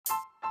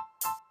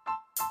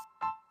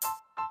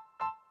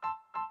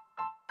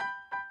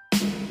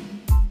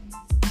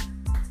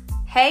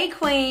Hey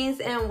Queens,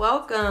 and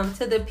welcome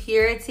to the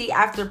Purity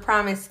After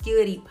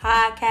Promiscuity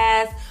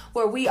podcast,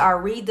 where we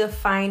are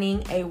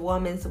redefining a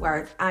woman's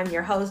worth. I'm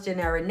your host,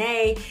 Janelle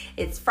Renee.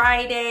 It's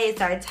Friday. It's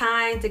our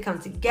time to come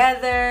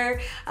together.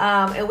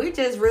 And we're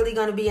just really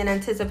going to be in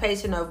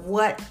anticipation of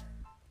what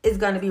is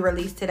going to be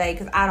released today,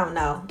 because I don't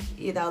know.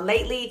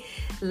 Lately,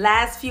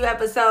 last few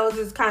episodes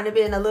has kind of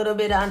been a little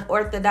bit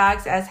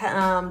unorthodox as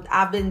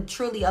I've been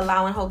truly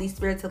allowing Holy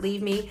Spirit to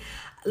lead me.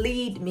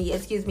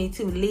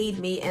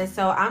 And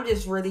so I'm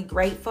just really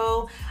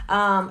grateful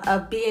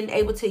of being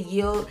able to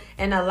yield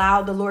and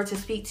allow the Lord to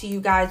speak to you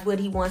guys what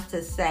he wants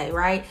to say,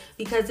 right?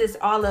 Because it's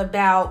all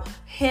about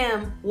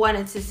him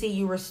wanting to see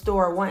you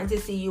restore, wanting to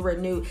see you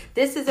renewed.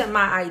 This isn't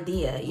my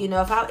idea.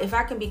 If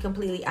I can be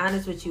completely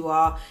honest with you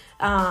all,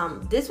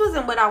 this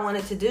wasn't what I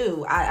wanted to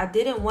do. I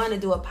didn't want to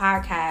do a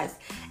podcast,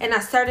 and I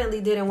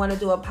certainly didn't want to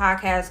do a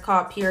podcast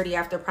called Purity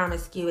After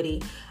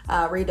Promiscuity,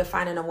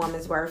 redefining a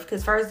woman's worth.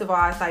 Because first of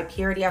all, it's like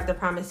purity after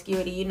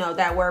promiscuity.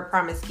 That word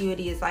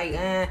promiscuity is like,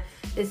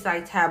 it's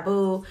like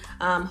taboo.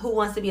 Who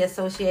wants to be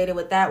associated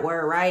with that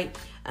word, right?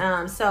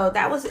 So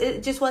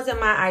it just wasn't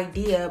my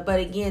idea.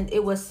 But again,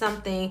 it was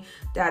something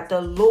that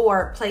the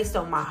Lord placed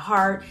on my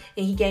heart,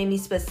 and he gave me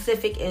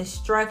specific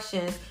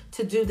instructions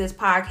to do this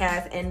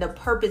podcast and the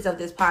purpose of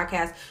this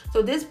podcast.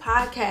 So this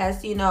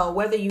podcast,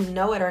 whether you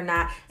know it or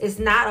not, it's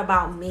not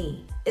about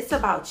me. It's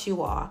about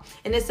you all.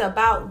 And it's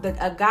about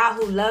a God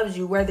who loves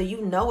you, whether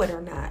you know it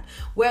or not,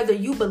 whether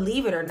you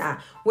believe it or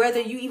not, whether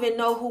you even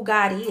know who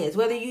God is,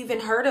 whether you even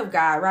heard of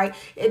God, right?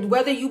 And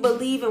whether you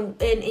believe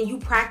and you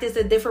practice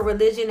a different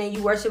religion and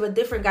you worship a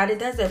different God, it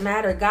doesn't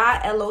matter.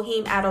 God,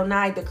 Elohim,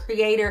 Adonai, the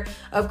creator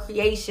of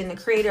creation, the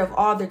creator of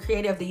all, the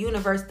creator of the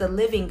universe, the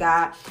living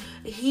God,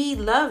 he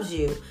loves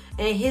you.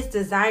 And his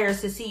desire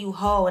is to see you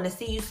whole and to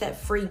see you set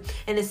free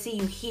and to see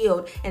you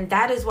healed. And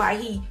that is why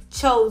he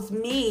chose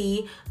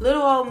me,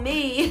 little old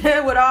me,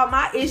 with all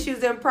my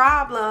issues and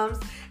problems.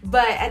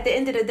 But at the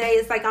end of the day,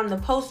 it's like I'm the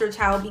poster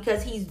child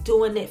because he's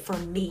doing it for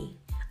me.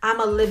 I'm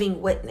a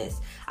living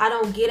witness. I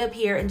don't get up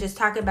here and just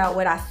talk about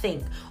what I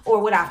think or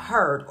what I've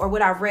heard or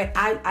what I've read.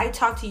 I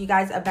talk to you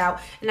guys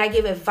about, and I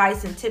give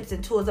advice and tips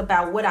and tools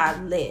about what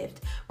I've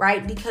lived,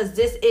 right? Because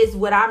this is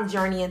what I'm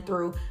journeying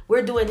through.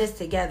 We're doing this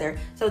together.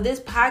 So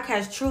this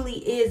podcast truly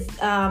is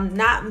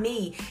not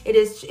me.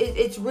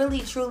 It's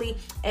really truly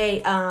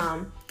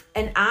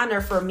an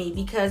honor for me,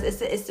 because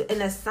it's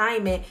an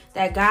assignment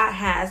that God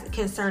has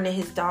concerning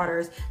his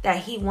daughters that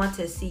he wants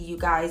to see you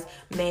guys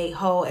made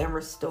whole and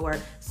restored.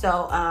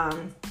 So,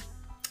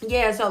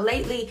 so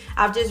lately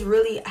I've just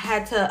really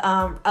had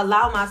to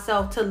allow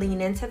myself to lean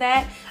into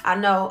that. I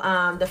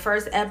know the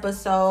first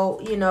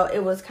episode,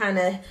 it was kind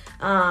of,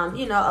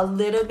 a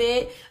little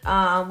bit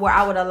where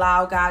I would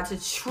allow God to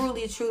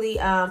truly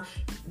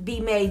be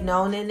made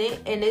known in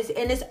it. And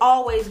it's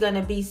always going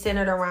to be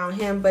centered around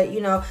him. But,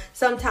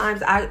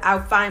 sometimes I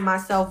find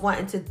myself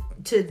wanting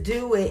to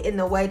do it in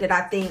the way that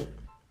I think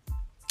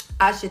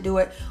I should do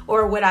it,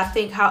 or what I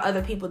think how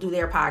other people do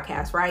their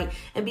podcast, right?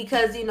 And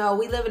because,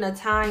 we live in a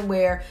time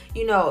where,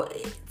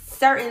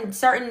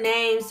 certain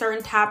names,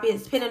 certain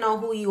topics, depending on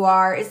who you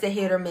are, it's a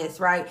hit or miss,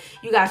 right?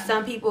 You got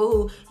some people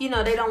who,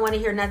 they don't want to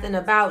hear nothing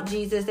about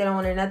Jesus. They don't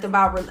want to hear nothing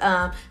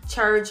about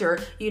church or,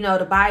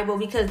 the Bible,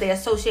 because they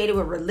associated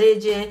with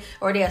religion,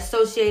 or they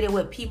associated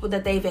with people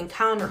that they've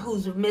encountered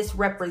who's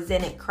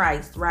misrepresented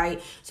Christ,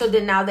 right? So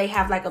then now they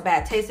have like a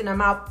bad taste in their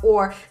mouth,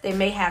 or they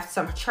may have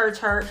some church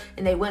hurt,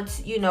 and they went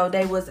to,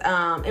 they was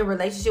in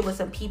relationship with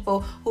some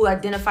people who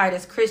identified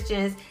as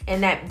Christians,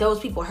 and that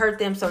those people hurt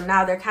them. So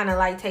now they're kind of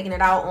like taking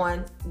it out on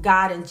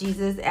God and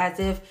Jesus, as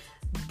if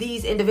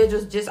these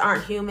individuals just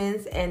aren't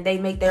humans and they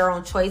make their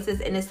own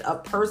choices, and it's a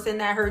person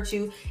that hurt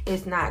you.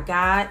 It's not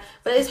God.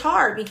 But it's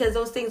hard because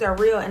those things are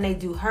real and they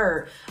do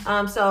hurt.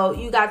 So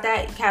you got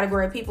that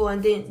category of people,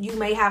 and then you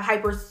may have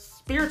hyper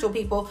spiritual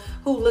people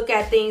who look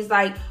at things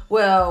like,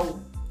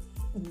 well,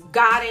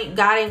 God ain't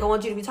gonna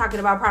want you to be talking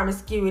about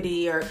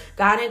promiscuity, or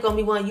God ain't gonna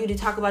be wanting you to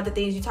talk about the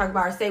things you talk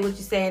about or say what you're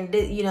saying.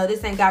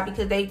 This ain't God,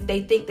 because they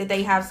think that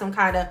they have some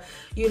kind of,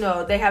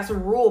 they have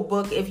some rule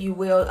book, if you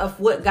will, of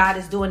what God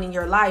is doing in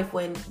your life,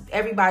 when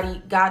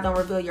God don't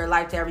reveal your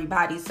life to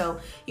everybody. So,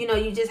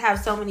 you just have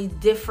so many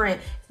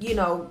different,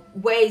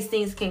 ways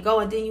things can go.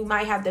 And then you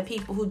might have the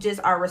people who just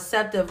are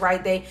receptive,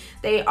 right?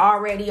 They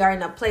already are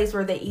in a place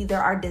where they either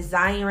are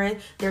desiring,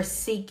 they're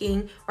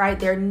seeking, right?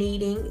 They're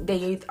needing,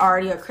 they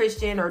already a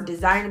Christian or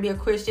desiring to be a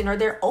Christian, or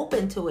they're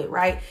open to it,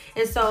 right?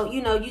 And so,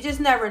 you just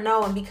never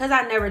know. And because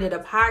I never did a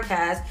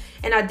podcast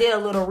and I did a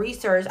little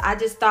research, I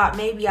just thought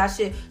maybe I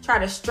should try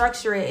to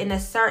structure it in a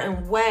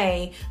certain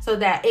way so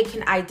that it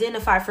can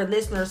identify for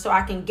listeners, so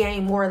I can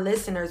gain more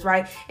listeners,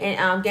 right?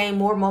 And gain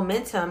more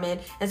momentum.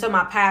 And so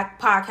my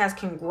podcast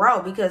can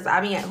grow, because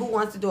who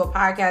wants to do a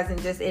podcast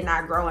and just it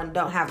not grow and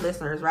don't have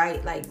listeners,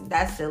 right? Like,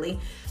 that's silly.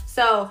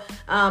 So,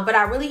 but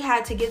I really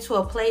had to get to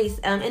a place,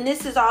 and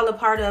this is all a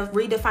part of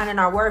redefining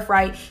our worth,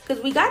 right?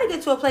 Because we got to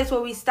get to a place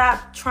where we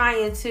stop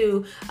trying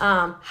to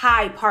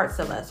hide parts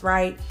of us,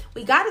 right?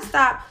 We got to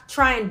stop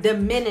trying to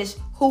diminish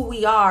who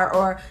we are,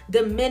 or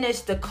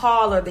diminish the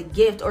call or the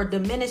gift, or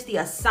diminish the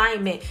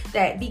assignment,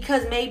 that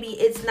because maybe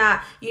it's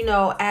not,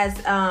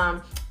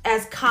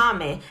 as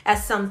common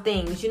as some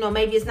things,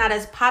 maybe it's not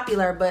as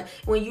popular. But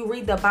when you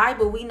read the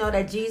Bible, we know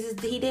that Jesus,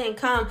 he didn't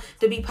come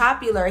to be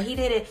popular. He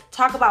didn't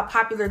talk about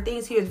popular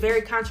things. He was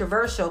very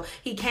controversial.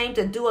 He came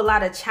to do a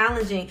lot of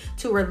challenging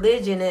to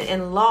religion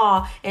and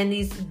law and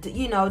these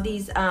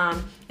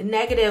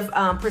negative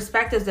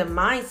perspectives and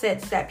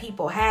mindsets that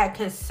people had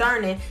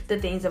concerning the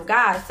things of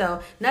God.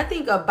 So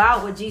nothing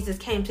about what Jesus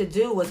came to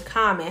do was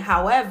common.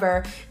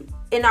 However,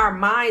 in our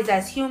minds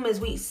as humans,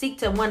 we seek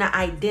to want to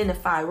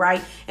identify, right?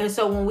 And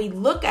so when we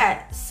look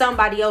at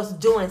somebody else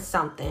doing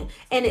something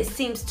and it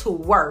seems to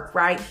work,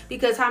 right?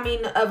 Because how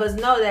many of us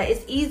know that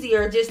it's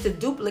easier just to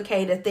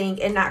duplicate a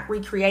thing and not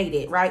recreate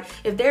it, right?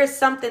 If there's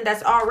something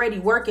that's already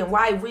working,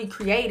 why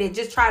recreate it?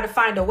 Just try to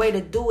find a way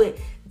to do it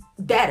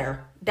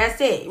better.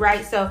 That's it,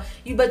 right? So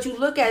you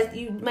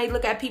may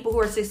look at people who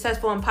are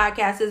successful in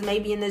podcasts,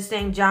 maybe in the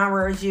same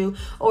genre as you,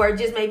 or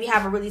just maybe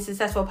have a really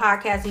successful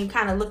podcast, and you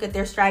kind of look at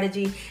their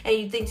strategy and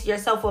you think to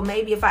yourself, well,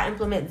 maybe if I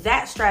implement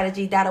that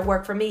strategy, that'll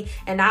work for me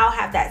and I'll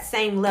have that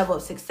same level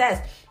of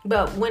success.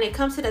 But when it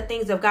comes to the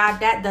things of God,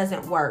 that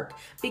doesn't work,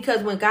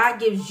 because when God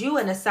gives you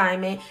an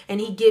assignment and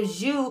he gives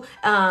you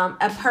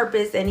a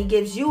purpose, and he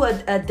gives you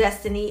a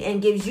destiny,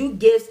 and gives you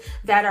gifts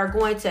that are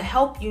going to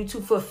help you to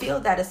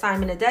fulfill that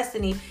assignment and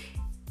destiny,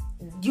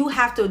 you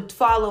have to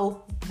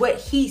follow what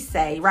he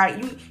say,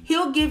 right?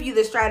 He'll give you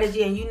the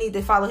strategy and you need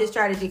to follow his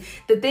strategy.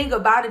 The thing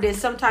about it is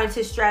sometimes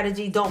his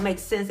strategy don't make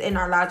sense in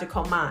our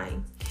logical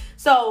mind.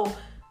 So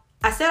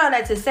I said all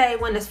that to say,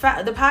 when the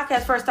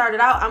podcast first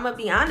started out, I'm gonna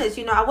be honest,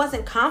 I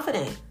wasn't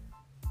confident.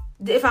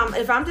 If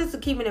I'm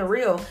just keeping it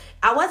real,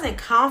 I wasn't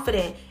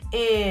confident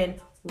in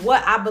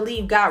what I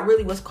believe God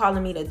really was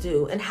calling me to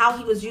do, and how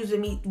he was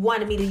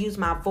wanted me to use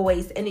my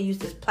voice and to use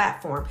this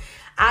platform.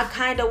 I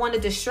kind of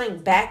wanted to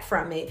shrink back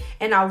from it,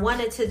 and I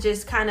wanted to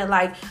just kind of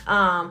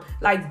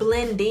like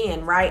blend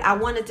in, right? I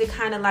wanted to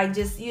kind of like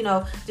just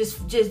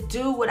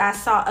do what I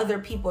saw other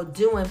people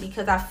doing,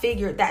 because I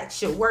figured that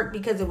should work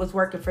because it was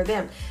working for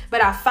them.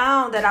 But I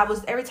found that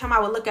every time I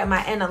would look at my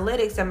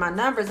analytics and my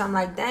numbers, I'm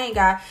like, dang,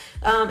 God,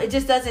 it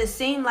just doesn't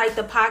seem like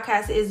the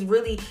podcast is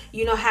really,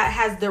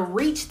 has the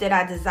reach that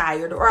I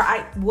desired, or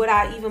what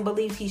I even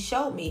believed he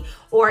showed me,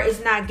 or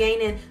it's not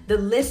gaining the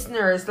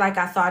listeners like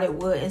I thought it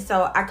would. And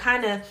so I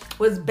kind of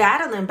was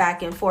battling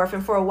back and forth,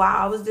 and for a while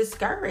I was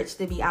discouraged,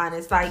 to be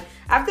honest. Like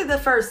after the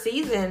first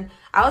season,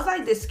 I was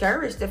like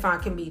discouraged, if I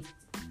can be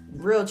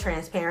real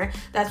transparent.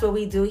 That's what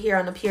we do here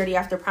on the Purity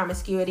After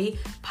Promiscuity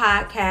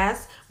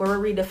podcast, where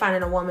we're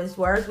redefining a woman's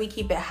worth. We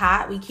keep it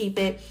hot, we keep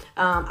it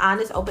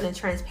honest, open, and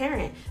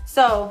transparent.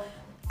 So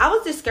I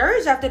was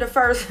discouraged after the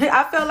first,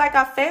 I felt like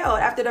I failed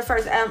after the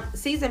first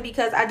season,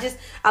 because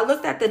I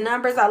looked at the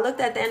numbers, I looked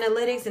at the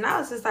analytics, and I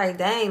was just like,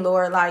 dang,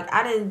 Lord, like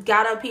I done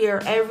got up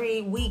here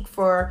every week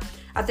for,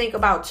 I think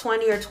about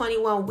 20 or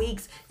 21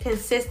 weeks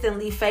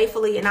consistently,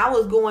 faithfully. And I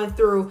was going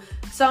through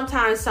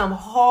sometimes some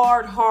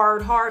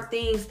hard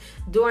things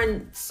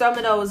during some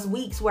of those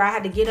weeks where I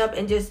had to get up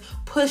and just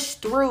push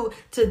through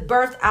to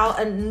birth out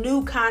a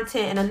new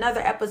content and another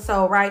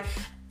episode, right?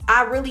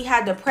 I really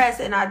had to press,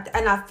 and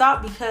I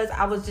thought, because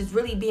I was just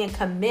really being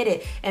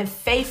committed and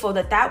faithful,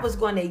 that was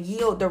going to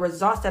yield the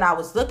results that I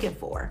was looking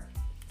for.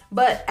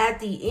 But at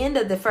the end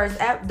of the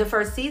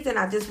first season,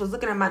 I just was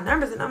looking at my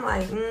numbers, and I'm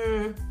like,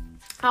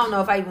 I don't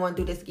know if I even want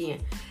to do this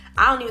again.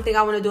 I don't even think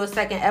I want to do a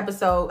second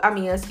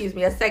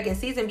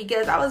season,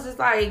 because I was just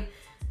like,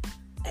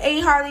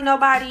 ain't hardly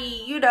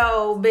nobody,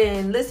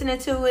 been listening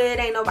to it.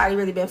 Ain't nobody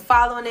really been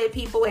following it.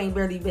 People ain't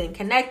really been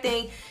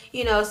connecting,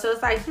 so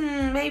it's like,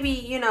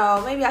 maybe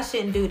I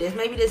shouldn't do this.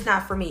 Maybe this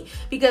not for me.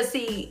 Because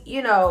see,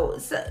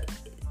 so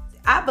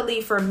I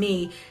believe for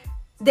me,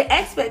 the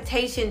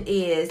expectation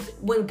is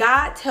when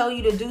God tell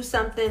you to do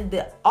something,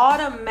 the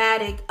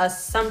automatic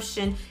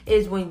assumption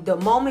is when the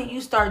moment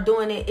you start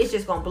doing it, it's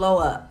just going to blow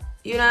up.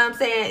 You know what I'm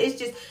saying? It's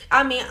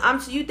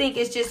just, you think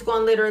it's just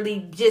going to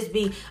literally just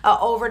be an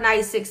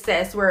overnight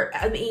success where,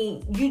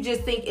 you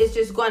just think it's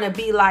just going to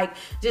be like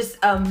just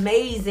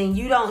amazing.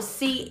 You don't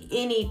see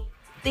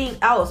anything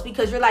else,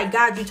 because you're like,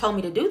 God, you told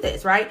me to do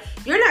this, right?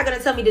 You're not going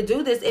to tell me to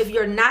do this if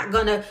you're not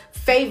going to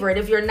favor it,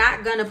 if you're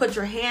not going to put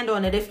your hand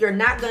on it, if you're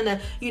not going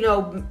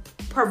to,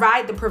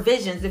 provide the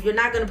provisions, if you're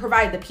not going to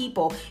provide the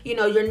people,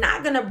 you're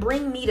not going to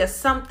bring me to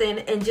something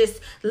and just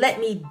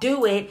let me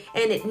do it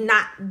and it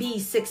not be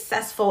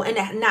successful and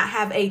not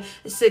have a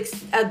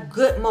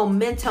good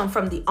momentum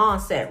from the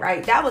onset,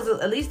 right? That was,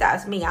 at least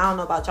that's me. I don't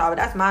know about y'all, but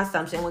that's my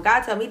assumption. When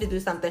God tell me to do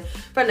something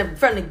from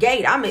the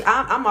gate,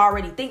 I'm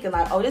already thinking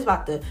like, oh, this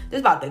about to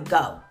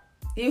go.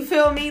 You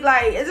feel me?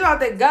 Like, it's about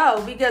to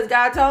go because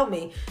God told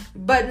me.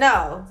 But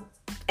no,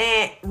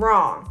 and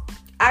wrong.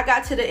 I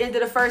got to the end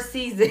of the first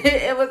season.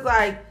 It was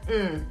like,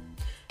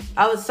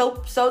 I was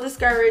so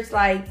discouraged.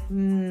 Like,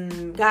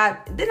 God,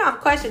 then I'm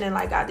questioning,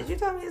 like, God, did you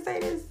tell me to say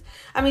this?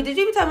 I mean, did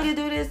you even tell me to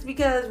do this?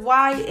 Because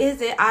why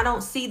is it I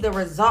don't see the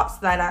results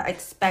that I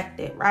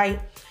expected, right?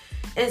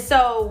 And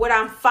so what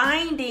I'm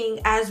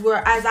finding as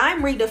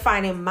I'm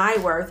redefining my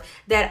worth,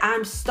 that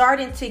I'm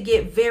starting to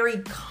get very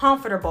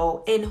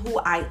comfortable in who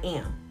I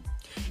am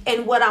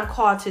and what I'm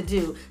called to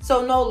do.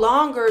 So no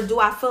longer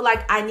do I feel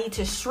like I need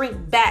to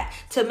shrink back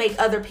to make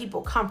other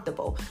people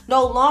comfortable.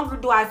 No longer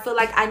do I feel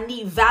like I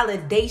need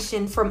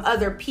validation from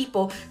other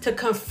people to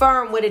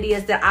confirm what it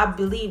is that I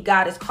believe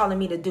God is calling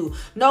me to do.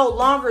 No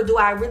longer do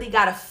I really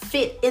got to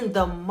fit in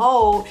the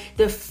mold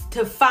to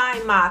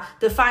find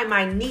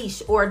my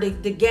niche, or to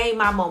gain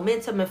my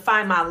momentum and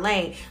find my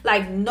lane.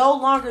 Like, no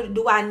longer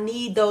do I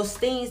need those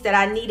things that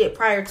I needed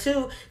prior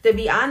to. To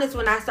be honest,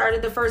 when I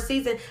started the first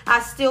season,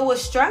 I still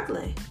was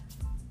struggling.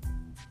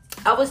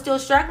 I was still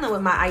struggling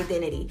with my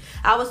identity.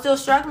 I was still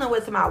struggling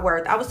with my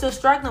worth. I was still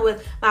struggling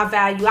with my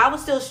value. I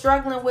was still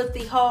struggling with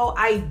the whole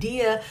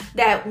idea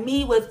that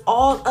me, with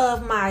all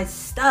of my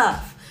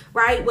stuff,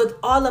 right, with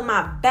all of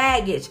my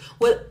baggage,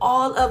 with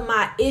all of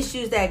my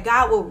issues, that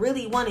God would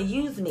really want to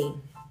use me.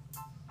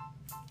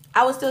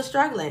 I was still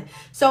struggling.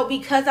 So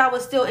because I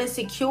was still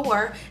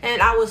insecure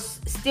and I was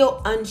still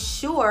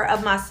unsure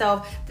of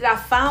myself, that I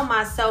found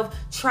myself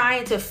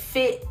trying to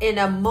fit in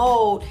a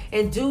mold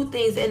and do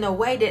things in a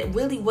way that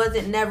really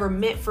wasn't never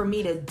meant for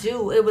me to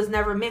do. It was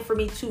never meant for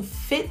me to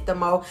fit the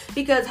mold,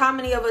 because how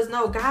many of us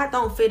know God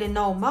don't fit in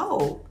no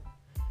mold?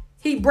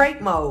 He break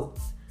molds.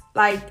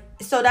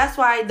 So that's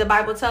why the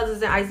Bible tells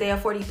us in Isaiah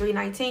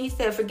 43:19, he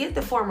said, forget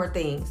the former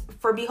things,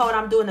 for behold,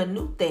 I'm doing a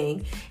new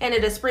thing, and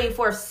it is spring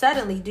forth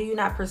suddenly. Do you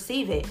not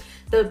perceive it?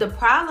 The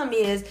problem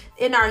is,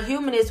 in our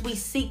humanness, we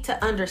seek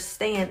to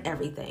understand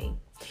everything.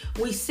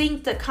 We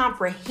seek to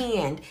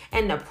comprehend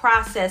and the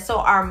process, so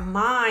our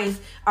minds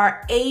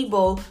are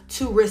able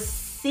to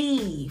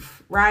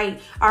receive,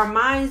 right? Our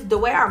minds, the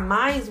way our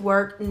minds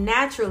work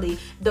naturally,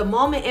 the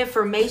moment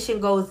information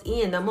goes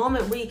in, the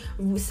moment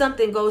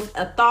something goes,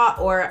 a thought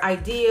or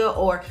idea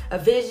or a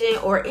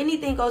vision or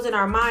anything goes in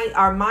our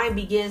mind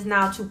begins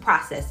now to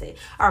process it.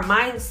 Our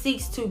mind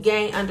seeks to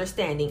gain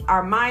understanding.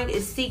 Our mind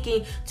is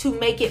seeking to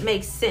make it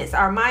make sense.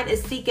 Our mind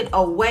is seeking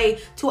a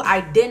way to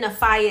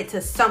identify it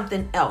to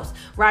something else,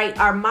 right?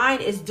 Our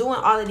mind is doing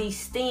all of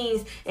these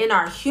things in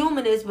our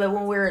humanness, but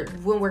when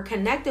we're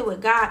connected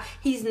with God,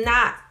 he's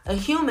not a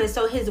human,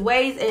 so his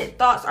ways and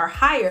thoughts are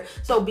higher.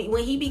 So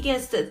when he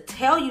begins to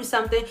tell you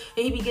something,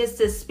 and he begins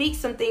to speak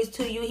some things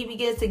to you, he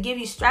begins to give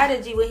you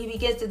strategy, when he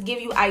begins to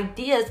give you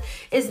ideas,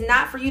 it's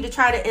not for you to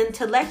try to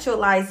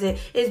intellectualize it.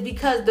 It's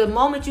because the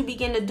moment you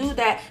begin to do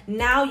that,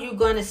 now you're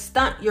going to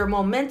stunt your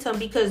momentum,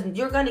 because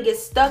you're going to get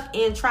stuck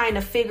in trying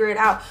to figure it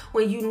out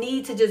when you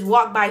need to just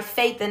walk by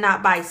faith and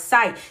not by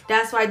sight.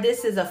 That's why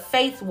this is a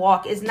faith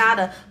walk. It's not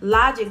a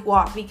logic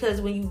walk,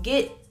 because when you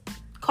get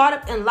caught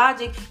up in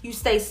logic, you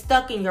stay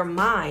stuck in your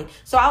mind.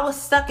 So I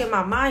was stuck in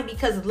my mind,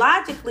 because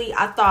logically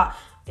I thought,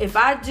 if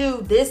I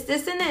do this,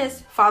 this, and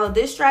this, follow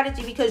this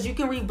strategy, because you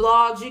can read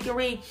blogs, you can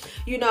read,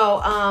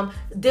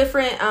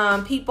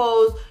 different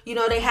people's,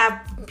 they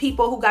have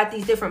people who got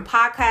these different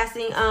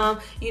podcasting,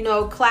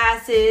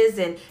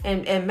 classes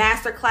and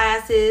master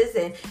classes,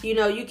 and,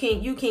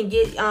 you can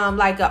get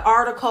like an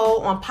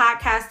article on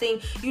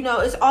podcasting.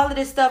 It's all of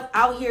this stuff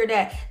out here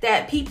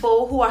that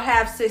people who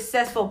have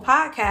successful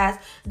podcasts,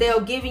 they'll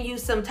giving you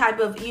some type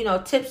of,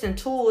 tips and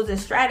tools and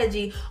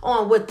strategy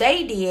on what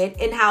they did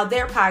and how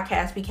their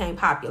podcast became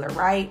popular,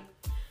 right?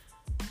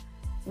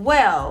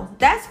 Well,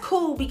 that's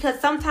cool, because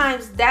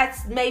sometimes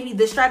that's maybe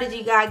the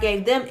strategy God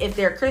gave them if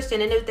they're Christian.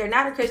 And if they're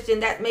not a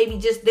Christian, that may be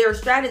just their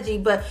strategy.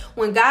 But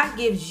when God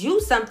gives you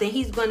something,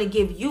 he's going to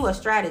give you a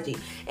strategy.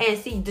 And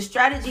see, the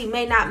strategy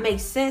may not make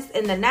sense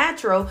in the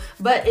natural,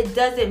 but it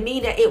doesn't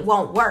mean that it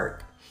won't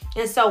work.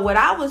 And so what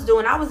I was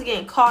doing, I was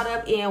getting caught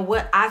up in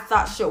what I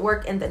thought should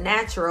work in the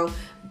natural.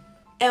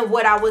 And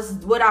what I was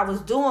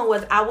doing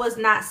was I was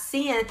not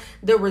seeing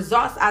the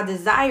results I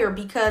desire,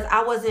 because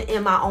I wasn't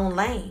in my own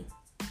lane.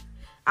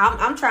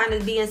 I'm trying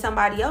to be in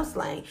somebody else's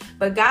lane.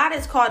 But God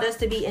has called us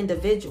to be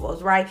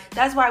individuals, right?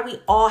 That's why we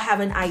all have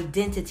an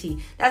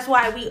identity. That's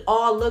why we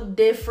all look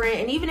different.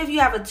 And even if you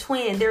have a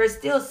twin, there's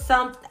still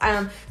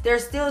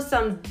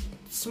some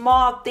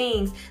small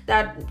things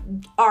that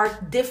are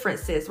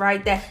differences,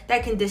 right?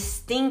 That can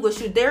distinguish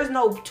you. There's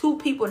no two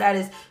people that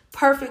is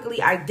perfectly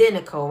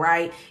identical,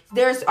 right?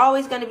 There's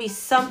always going to be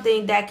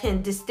something that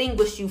can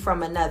distinguish you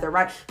from another,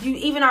 right?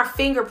 Even our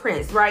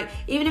fingerprints, right?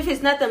 Even if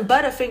it's nothing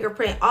but a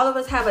fingerprint, all of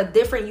us have a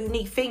different,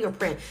 unique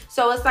fingerprint.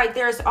 So it's like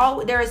there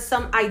is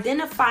some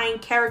identifying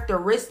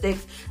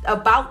characteristics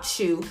about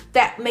you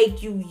that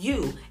make you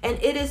you,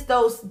 and it is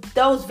those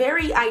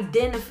very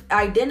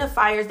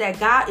identifiers that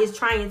God is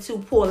trying to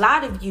pull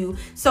out of you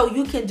so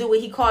you can do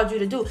what he called you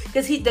to do.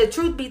 Because the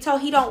truth be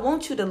told, he don't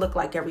want you to look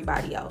like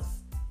everybody else.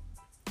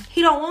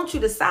 He don't want you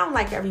to sound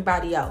like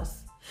everybody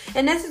else.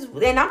 And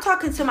I'm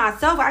talking to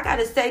myself. I got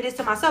to say this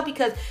to myself,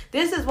 because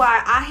this is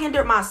why I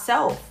hindered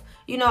myself,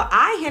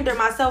 I hinder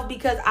myself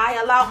because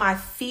I allow my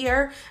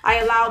fear, I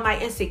allow my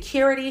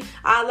insecurity,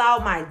 I allow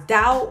my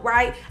doubt,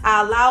 right?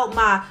 I allow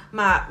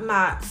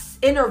my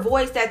inner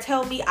voice that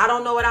tell me I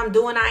don't know what I'm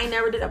doing. I ain't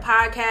never did a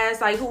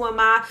podcast. Like, who am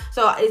I?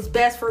 So it's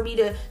best for me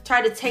to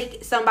try to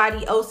take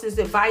somebody else's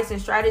advice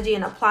and strategy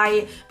and apply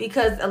it,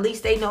 because at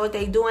least they know what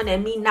they're doing,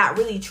 and me not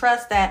really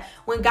trust that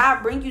when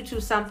God brings you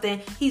to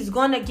something, he's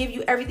going to give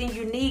you everything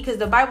you need, because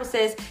the Bible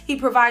says he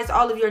provides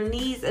all of your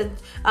needs, and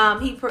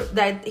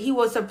that he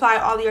will supply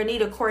all of your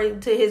need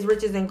according to his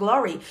riches and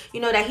glory.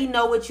 That he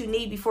know what you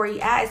need before he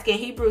asks. In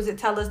Hebrews, it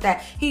tells us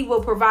that he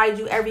will provide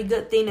you every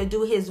good thing to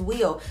do his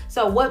will.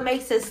 So what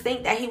makes us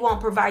think that he won't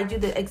provide you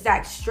the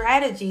exact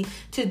strategy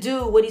to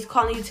do what he's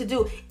calling you to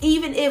do?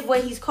 Even if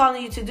what he's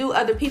calling you to do,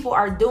 other people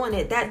are doing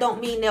it, that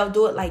don't mean they'll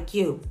do it like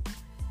you.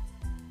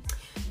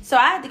 So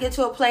I had to get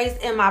to a place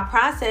in my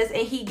process,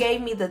 and he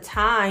gave me the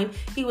time.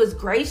 He was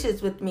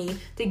gracious with me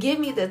to give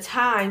me the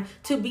time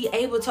to be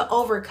able to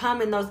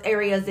overcome in those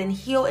areas and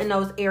heal in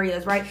those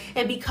areas, right?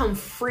 And become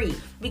free,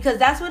 because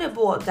that's what it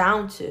boiled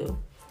down to.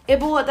 It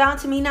boiled down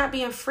to me not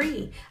being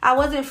free. I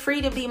wasn't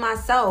free to be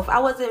myself. I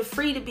wasn't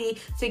free to be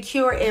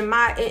secure in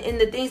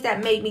the things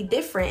that made me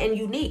different and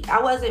unique. I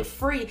wasn't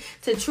free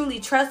to truly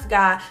trust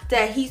God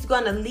that he's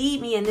going to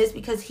lead me in this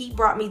because he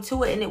brought me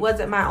to it and it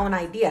wasn't my own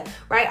idea,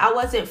 right? I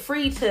wasn't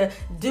free to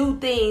do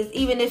things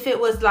even if it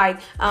was like,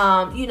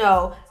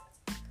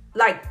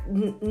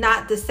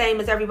 not the same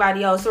as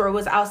everybody else, or it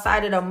was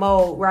outside of the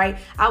mold, right?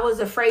 I was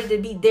afraid to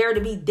be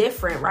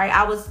different, right?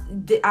 I was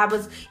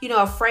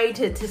afraid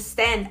to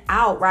stand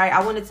out, right?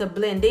 I wanted to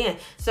blend in.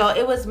 So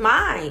it was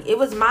my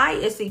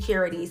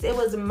insecurities. It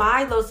was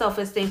my low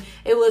self-esteem.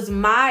 It was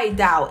my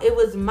doubt. It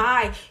was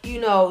my,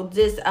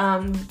 this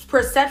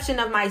perception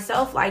of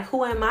myself, like,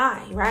 who am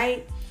I,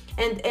 right?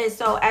 And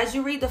so as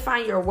you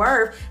redefine your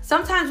worth,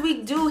 sometimes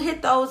we do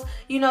hit those,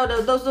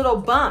 those little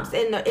bumps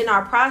in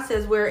our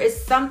process where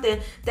it's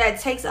something that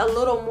takes a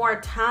little more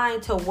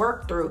time to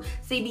work through.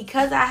 See,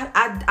 because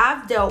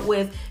I've dealt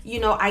with,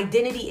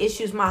 identity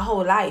issues my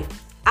whole life.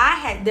 I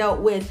had dealt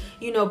with,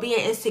 being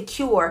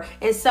insecure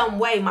in some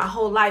way my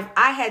whole life.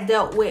 I had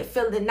dealt with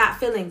not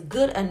feeling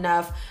good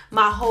enough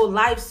my whole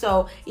life.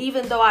 So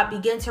even though I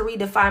began to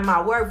redefine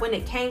my worth, when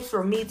it came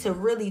for me to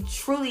really,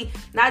 truly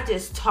not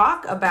just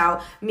talk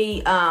about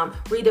me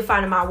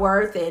redefining my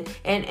worth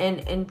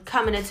and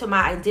coming into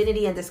my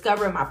identity and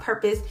discovering my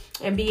purpose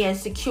and being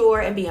secure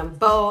and being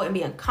bold and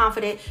being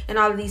confident and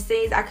all of these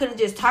things, I couldn't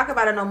just talk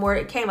about it no more.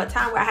 It came a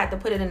time where I had to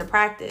put it into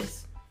practice.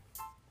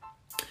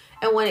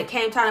 And when it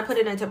came time to put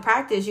it into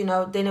practice,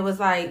 then it was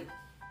like,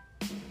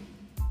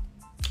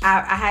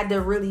 I had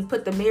to really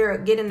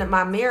get into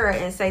my mirror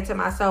and say to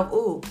myself,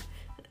 ooh,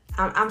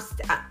 I'm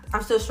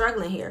still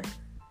struggling here.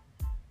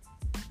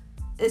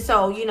 And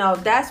so,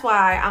 that's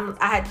why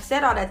I had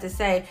said all that to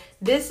say,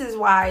 this is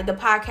why the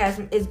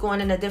podcast is going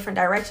in a different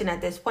direction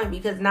at this point,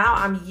 because now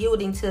I'm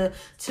yielding to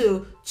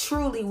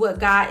truly what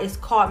God has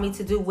called me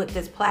to do with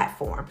this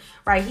platform,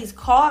 right? He's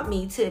called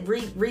me to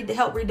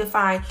help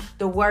redefine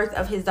the worth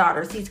of his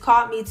daughters. He's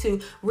called me to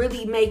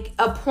really make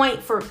a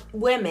point for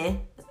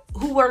women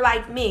who were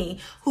like me,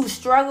 who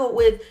struggled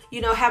with,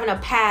 having a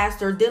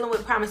past or dealing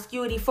with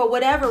promiscuity for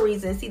whatever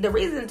reason. See, the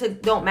reason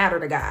don't matter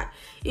to God.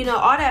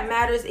 All that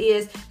matters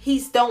is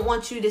he don't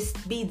want you to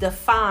be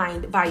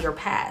defined by your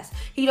past.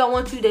 He don't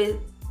want you to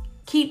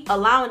keep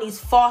allowing these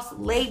false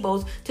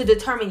labels to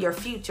determine your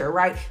future,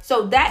 right?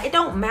 So that it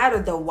don't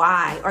matter the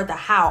why or the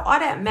how. All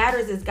that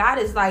matters is God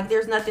is like,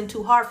 there's nothing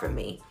too hard for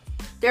me.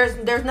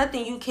 There's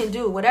nothing you can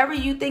do. Whatever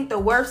you think the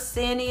worst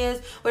sin is,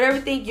 whatever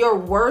you think your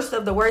worst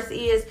of the worst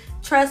is,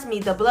 trust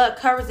me, the blood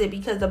covers it,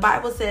 because the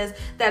Bible says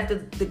that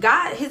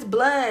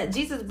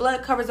Jesus'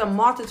 blood covers a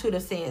multitude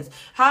of sins.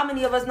 How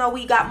many of us know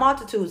we got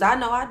multitudes? I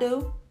know I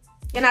do.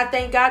 And I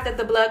thank God that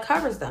the blood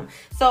covers them.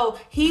 So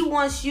he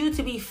wants you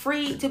to be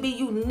free, to be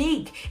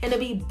unique, and to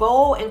be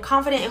bold and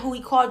confident in who he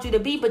called you to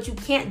be. But you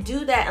can't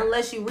do that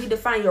unless you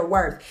redefine your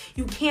worth.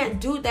 You can't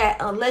do that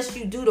unless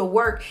you do the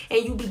work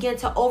and you begin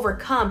to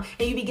overcome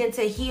and you begin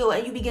to heal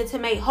and you begin to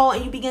make whole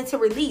and you begin to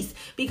release.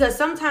 Because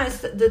sometimes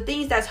the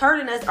things that's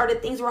hurting us are the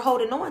things we're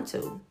holding on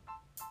to.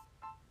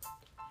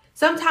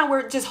 Sometimes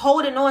we're just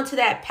holding on to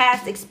that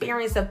past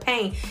experience of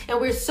pain,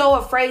 and we're so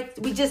afraid.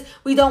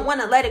 We don't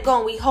want to let it go,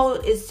 and we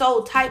hold it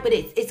so tight, but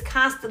it's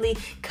constantly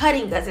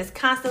cutting us. It's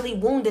constantly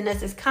wounding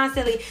us. It's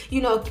constantly,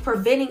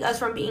 preventing us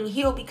from being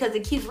healed because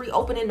it keeps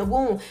reopening the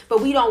wound.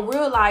 But we don't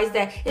realize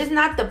that it's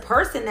not the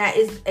person that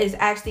is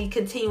actually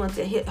continuing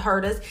to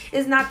hurt us.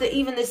 It's not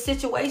even the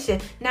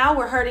situation. Now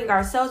we're hurting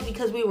ourselves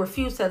because we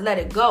refuse to let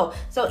it go.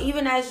 So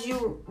even as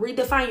you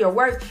redefine your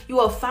worth, you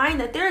will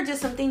find that there are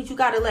just some things you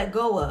got to let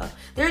go of.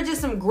 There are just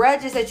some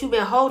grudges that you've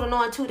been holding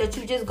on to that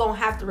you just gonna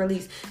have to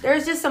release.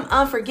 There's just some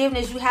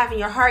unforgiveness you have in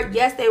your heart.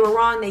 Yes, they were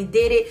wrong. They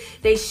did it.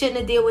 They shouldn't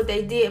have did what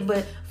they did.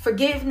 But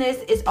forgiveness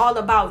is all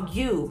about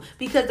you,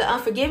 because the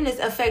unforgiveness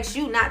affects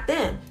you, not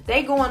them.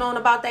 They going on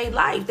about their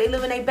life. They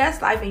living their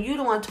best life, and you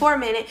the one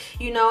tormented,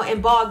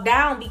 and bogged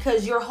down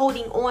because you're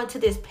holding on to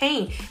this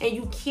pain, and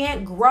you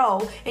can't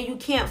grow and you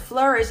can't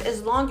flourish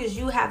as long as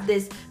you have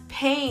this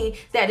pain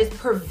that is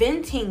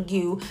preventing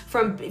you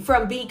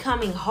from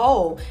becoming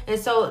whole. And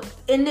so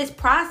in this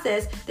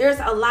process, there's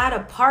a lot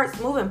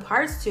of moving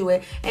parts to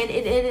it. And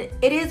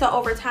it is an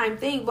overtime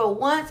thing. But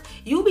once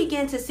you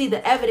begin to see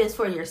the evidence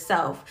for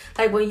yourself,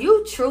 like when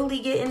you truly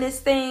get in this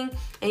thing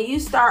and you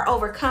start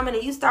overcoming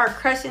and you start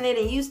crushing it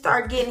and you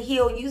start getting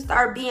healed, you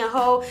start being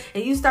whole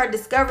and you start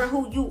discovering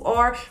who you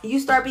are and you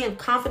start being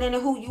confident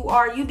in who you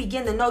are, you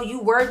begin to know you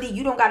worthy.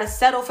 You don't got to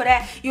settle for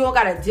that. You don't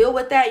got to deal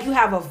with that. You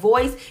have a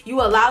voice.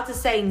 You allowed to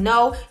say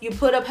no. You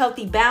put up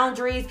healthy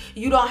boundaries.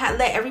 You don't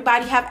let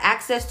everybody have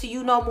access to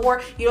you no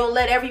more. You don't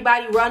let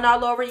everybody run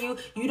all over you.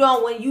 You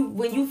don't,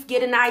 when you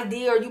get an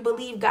idea or you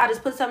believe God has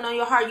put something on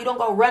your heart, you don't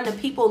go run to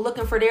people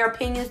looking for their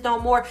opinions no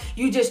more.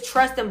 You just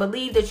trust and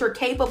believe that you're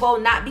capable,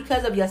 not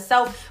because of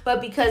yourself,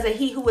 but because of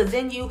He who is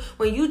in you.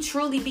 When you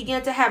truly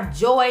begin to have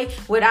joy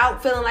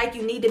without feeling like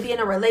you need to be in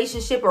a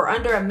relationship or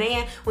under a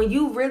man, when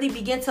you really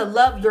begin to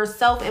love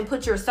yourself and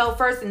put yourself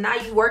first, and now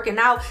you working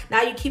out,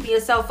 now you keeping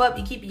yourself up,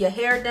 you keeping your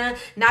hair done,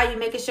 now you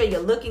making sure you're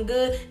looking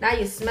good, now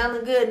you're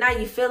smelling good, now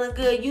you feeling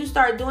good. You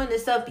start doing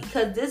this stuff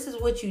because this is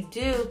what you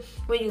do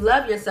when you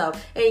love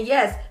yourself. And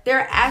yes, there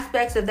are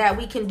aspects of that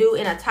we can do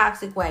in a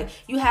toxic way.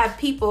 You have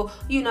people,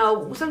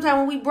 sometimes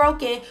when we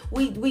broken,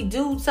 we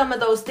do some of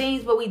those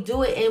things, but we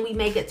do it and we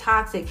make it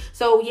toxic.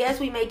 So yes,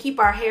 we may keep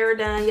our hair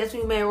done. Yes,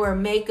 we may wear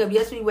makeup.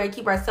 Yes, we may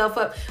keep ourselves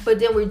up, but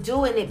then we're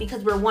doing it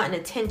because we're wanting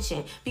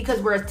attention, because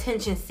we're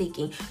attention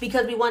seeking,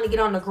 because we want to get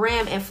on the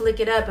gram and flick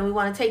it up, and we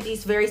want to take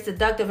these very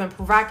seductive and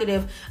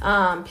provocative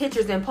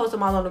pictures and post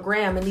them all on the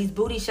gram, and these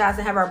booty shots,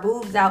 and have our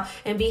boobs out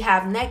and be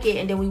half naked,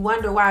 and then we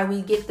wonder why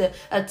we get the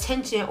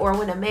attention, or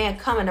when a man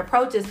come and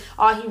approaches,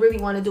 all he really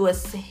want to do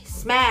is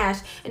smash,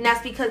 and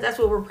that's because that's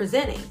what we're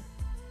presenting.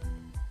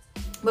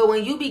 But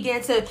when you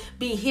begin to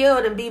be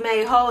healed and be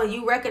made whole, and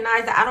you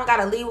recognize that I don't got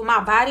to lead with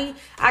my body,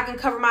 I can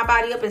cover my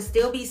body up and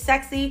still be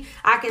sexy.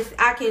 I can,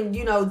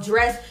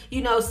 dress,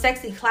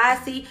 sexy,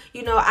 classy.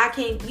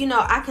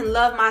 I can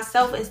love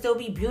myself and still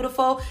be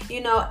beautiful.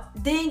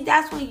 Then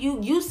that's when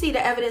you see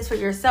the evidence for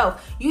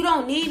yourself. You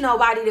don't need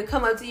nobody to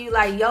come up to you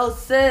like, yo,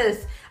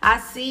 sis, I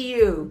see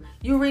you.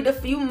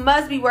 You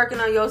must be working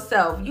on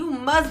yourself. You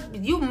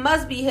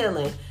must be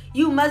healing.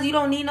 You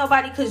don't need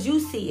nobody, because you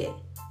see it.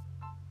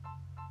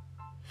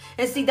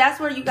 And see, that's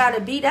where you got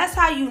to be. That's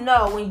how you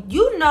know when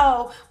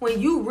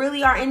you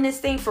really are in this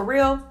thing for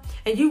real,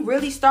 and you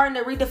really starting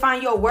to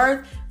redefine your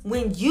worth,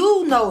 when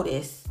you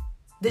notice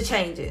the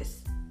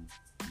changes.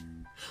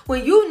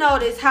 When you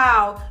notice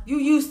how you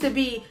used to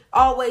be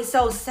always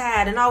so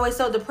sad and always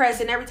so depressed,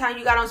 and every time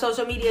you got on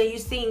social media, you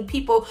seen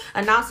people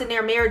announcing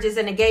their marriages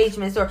and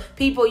engagements, or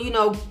people,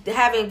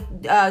 having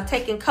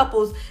taking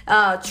couples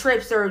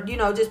trips, or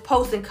just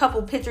posting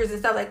couple pictures and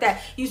stuff like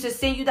that, used to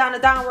send you down a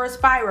downward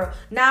spiral.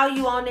 Now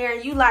you on there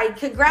and you like,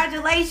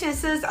 congratulations,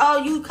 sis.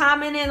 Oh, you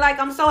commenting like,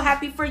 I'm so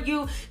happy for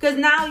you, because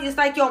now it's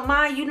like your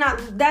mind,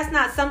 that's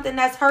not something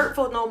that's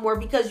hurtful no more,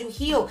 because you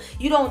heal.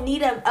 You don't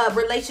need a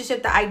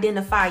relationship to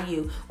identify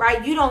you,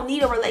 right? You don't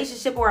need a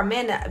relationship or a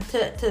man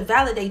to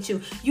validate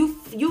you.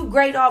 You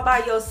great all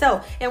by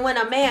yourself. And when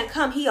a man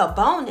come, he a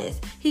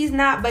bonus. He's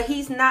not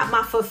making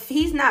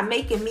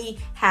me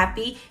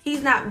happy.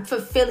 He's not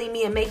fulfilling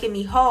me and making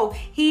me whole.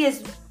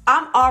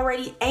 I'm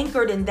already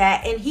anchored in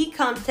that, and he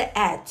comes to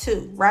add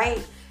to,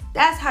 right?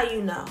 That's how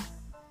you know.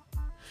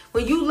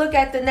 When you look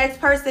at the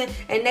next person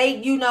and they,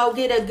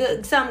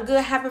 get something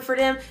good happen for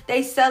them,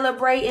 they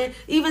celebrating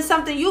even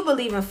something you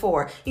believing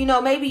for.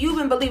 Maybe you've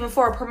been believing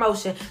for a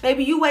promotion.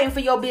 Maybe you waiting for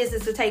your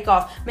business to take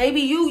off.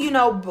 Maybe you,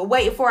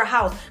 waiting for a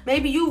house.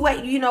 Maybe you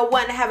wanting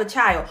to have a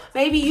child.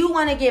 Maybe you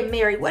want to get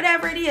married.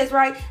 Whatever it is,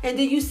 right? And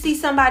then you see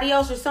somebody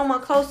else or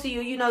someone close to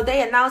you,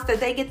 they announce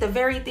that they get the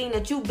very thing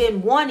that you've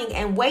been wanting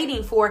and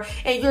waiting for,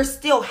 and you're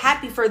still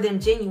happy for them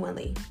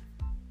genuinely.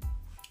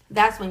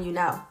 That's when you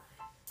know.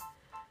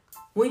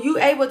 When you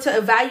able to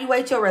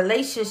evaluate your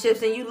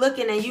relationships, and you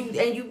looking and you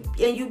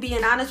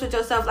being honest with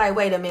yourself, like,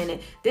 wait a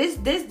minute, this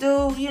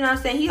dude, he on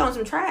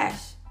some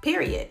trash,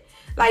 period.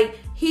 Like,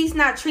 he's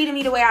not treating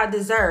me the way I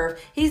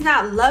deserve. He's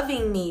not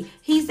loving me.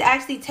 He's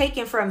actually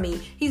taking from me.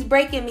 He's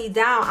breaking me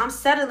down. I'm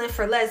settling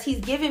for less.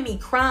 He's giving me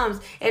crumbs,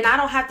 and I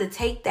don't have to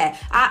take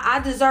that. I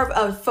deserve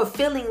a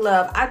fulfilling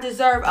love. I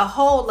deserve a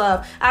whole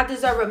love. I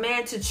deserve a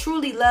man to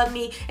truly love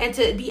me, and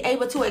to be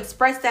able to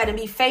express that, and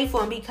be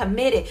faithful, and be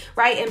committed,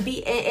 right? And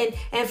be and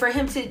for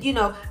him to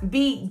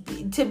be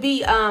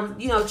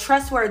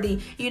trustworthy,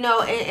 and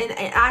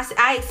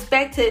I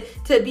expect to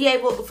be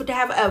able to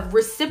have a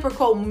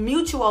reciprocal,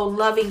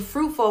 mutual, loving,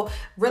 fruitful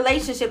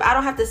relationship. I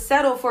don't have to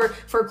settle for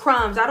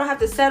crumbs. I don't have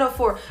to settle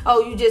for,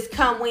 you just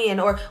come win,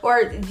 or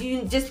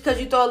you just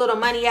because you throw a little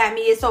money at me,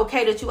 it's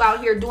okay that you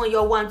out here doing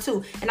your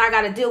 1-2, and I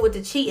got to deal with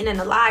the cheating and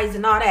the lies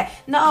and all that.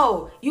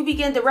 No, you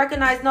begin to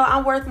recognize, no,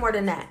 I'm worth more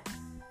than that.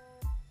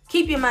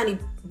 Keep your money,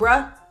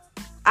 bruh.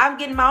 I'm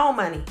getting my own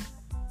money.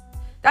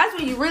 That's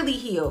when you really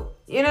heal.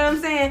 You know what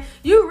I'm saying?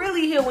 You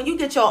really heal when you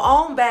get your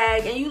own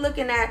bag, and you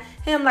looking at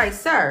him like,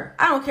 sir,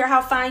 I don't care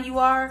how fine you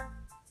are.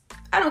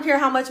 I don't care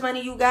how much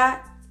money you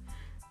got.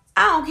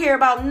 I don't care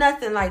about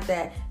nothing like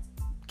that.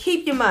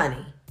 keep your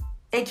money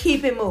and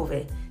keep it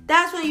moving.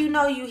 That's when you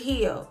know you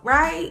heal,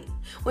 right?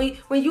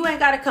 When you ain't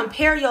got to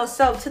compare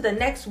yourself to the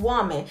next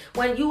woman.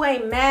 When you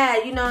ain't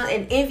mad,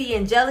 and envy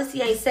and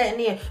jealousy ain't setting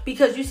in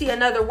because you see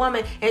another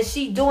woman and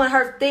she doing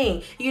her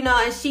thing,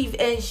 and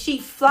she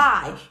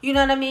fly, you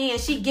know what I mean?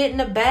 And she getting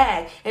the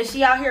bag and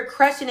she out here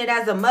crushing it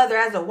as a mother,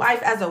 as a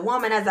wife, as a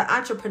woman, as an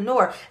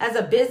entrepreneur, as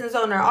a business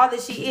owner, all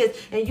that she is.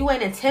 And you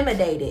ain't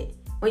intimidated.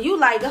 When you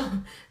like,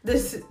 oh,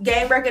 this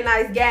game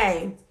recognized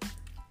game.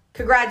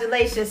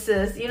 Congratulations,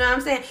 sis. You know what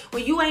I'm saying?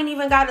 When you ain't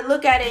even got to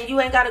look at it and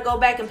you ain't got to go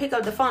back and pick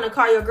up the phone and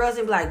call your girls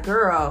and be like,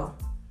 girl,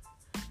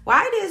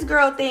 why this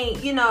girl think,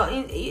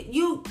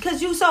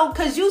 cause you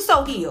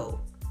so healed.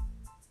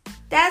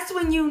 That's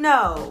when you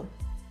know.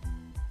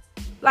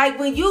 Like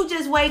when you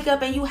just wake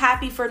up and you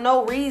happy for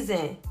no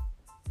reason.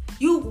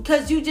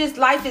 Because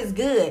life is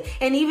good.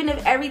 And even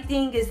if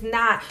everything is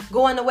not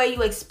going the way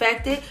you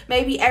expected,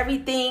 maybe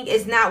everything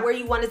is not where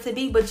you want it to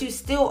be, but you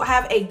still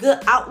have a good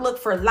outlook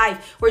for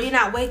life where you're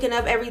not waking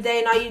up every day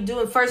and all you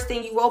doing, first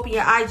thing you open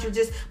your eyes, you're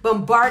just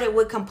bombarded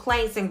with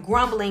complaints and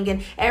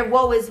grumbling and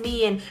woe is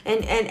me and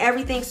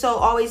everything. So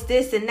always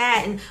this and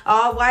that and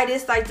why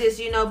this like this,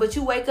 but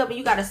you wake up and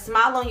you got a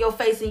smile on your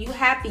face and you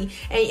happy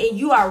and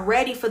you are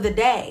ready for the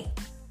day.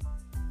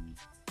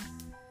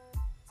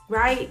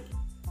 Right?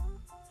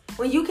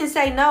 When you can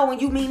say no when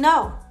you mean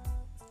no.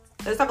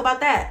 Let's talk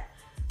about that.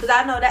 Because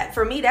I know that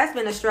for me, that's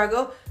been a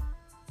struggle.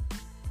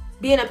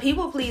 Being a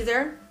people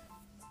pleaser.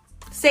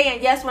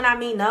 Saying yes when I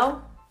mean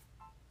no.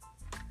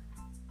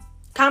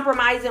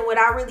 Compromising what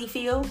I really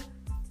feel.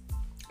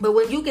 But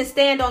when you can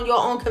stand on your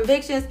own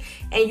convictions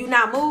and you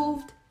not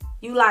moved,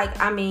 you like,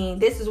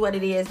 this is what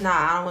it is. Nah,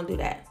 I don't want to do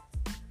that.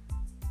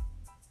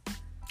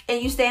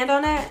 And you stand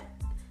on that.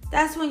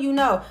 That's when you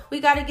know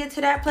we got to get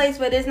to that place,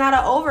 but it's not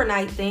an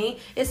overnight thing.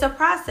 It's a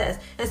process.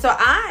 And so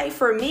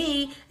for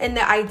me, in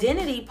the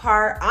identity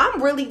part,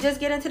 I'm really just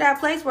getting to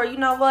that place where, you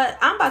know what?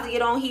 I'm about to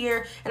get on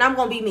here and I'm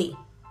going to be me.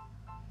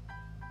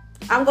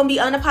 I'm going to be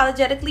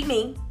unapologetically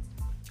me.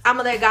 I'm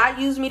going to let God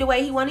use me the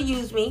way he want to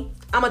use me.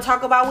 I'm going to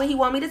talk about what he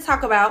want me to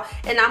talk about.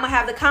 And I'm going to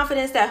have the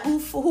confidence that who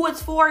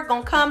it's for,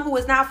 going to come, who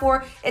it's not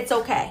for, it's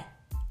okay.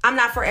 I'm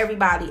not for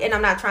everybody, and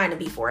I'm not trying to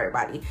be for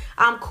everybody.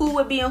 I'm cool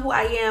with being who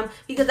I am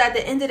because at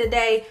the end of the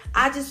day,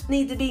 I just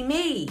need to be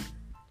me.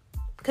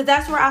 Because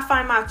that's where I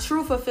find my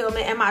true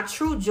fulfillment and my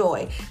true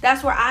joy.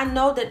 That's where I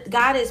know that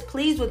God is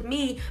pleased with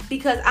me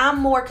because I'm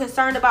more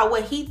concerned about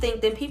what he thinks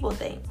than people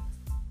think.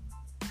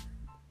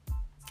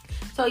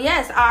 So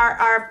yes,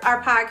 our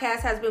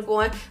podcast has been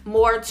going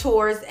more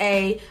towards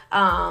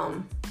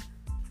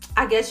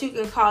I guess you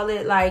can call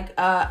it like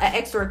an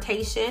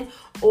exhortation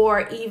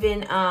or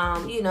even,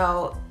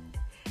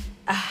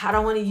 I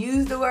don't want to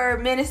use the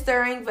word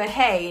ministering, but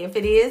hey, if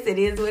it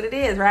is what it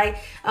is, right?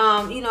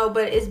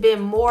 But it's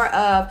been more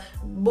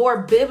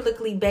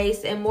biblically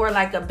based and more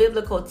like a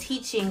biblical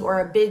teaching or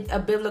a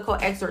biblical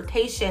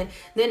exhortation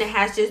than it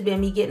has just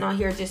been me getting on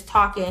here just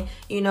talking,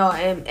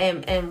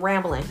 and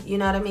rambling. You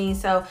know what I mean?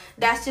 So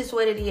that's just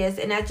what it is.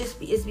 And that just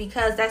is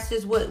because that's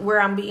just where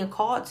I'm being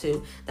called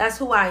to. That's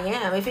who I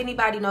am. If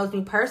anybody knows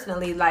me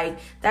personally, like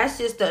that's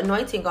just the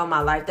anointing on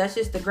my life. That's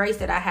just the grace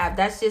that I have.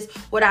 That's just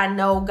what I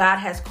know God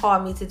has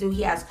called me to do.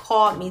 He has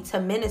called me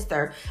to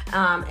minister.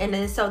 And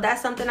then so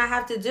that's something I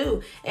have to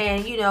do.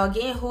 And,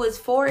 again, who it's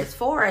for,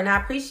 and I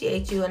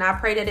appreciate you. And I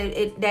pray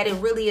that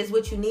it really is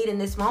what you need in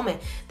this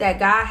moment, that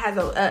God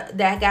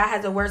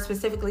has a word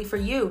specifically for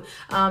you.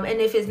 And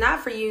if it's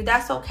not for you,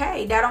 that's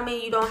okay. That don't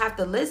mean you don't have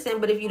to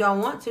listen, but if you don't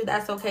want to,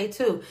 that's okay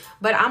too.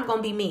 But I'm going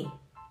to be me.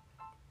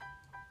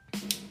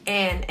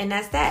 And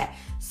that's that.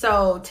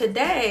 So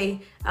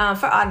today,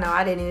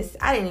 I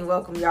didn't even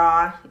welcome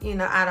y'all.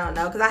 I don't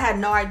know, because I had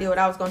no idea what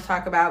I was going to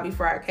talk about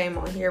before I came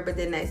on here. But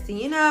then next thing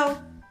you know,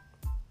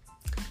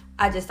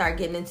 I just started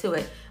getting into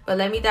it. But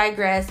let me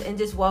digress and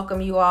just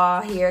welcome you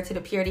all here to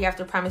the Purity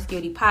After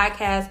Promiscuity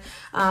podcast,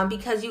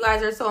 because you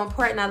guys are so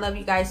important. I love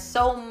you guys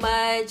so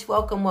much.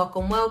 Welcome,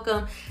 welcome,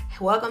 welcome.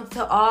 Welcome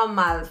to all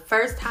my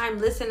first time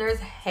listeners.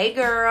 Hey,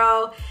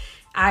 girl.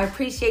 I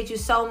appreciate you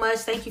so much.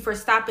 Thank you for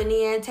stopping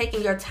in,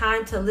 taking your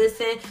time to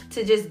listen,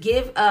 to just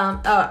give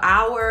an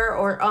hour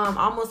or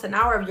almost an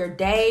hour of your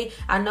day.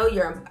 I know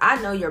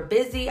you're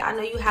busy. I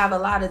know you have a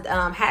lot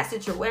of hats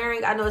that you're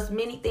wearing. I know it's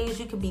many things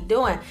you could be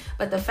doing,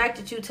 but the fact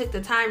that you took the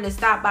time to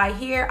stop by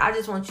here, I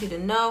just want you to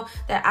know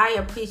that I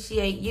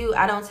appreciate you.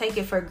 I don't take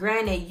it for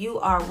granted. You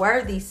are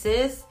worthy,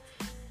 sis.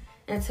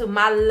 And to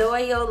my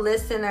loyal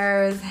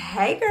listeners,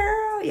 hey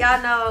girl,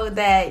 y'all know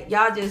that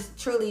y'all just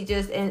truly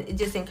just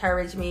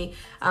encourage me.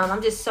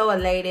 I'm just so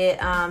elated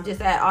just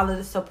at all of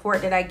the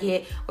support that I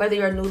get, whether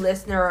you're a new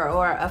listener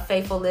or a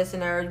faithful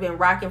listener. You've been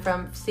rocking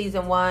from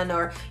season 1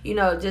 or,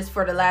 just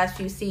for the last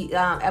few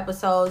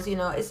episodes,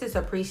 it's just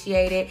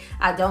appreciated.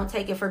 I don't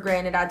take it for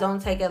granted. I don't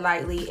take it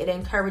lightly. It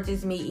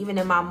encourages me even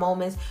in my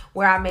moments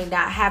where I may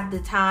not have the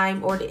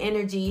time or the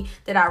energy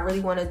that I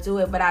really want to do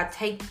it, but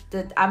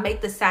I make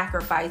the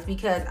sacrifice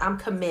because I'm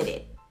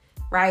committed.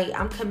 right?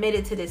 I'm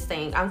committed to this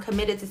thing. I'm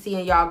committed to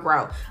seeing y'all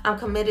grow. I'm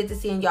committed to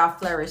seeing y'all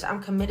flourish.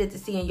 I'm committed to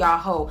seeing y'all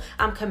whole.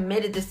 I'm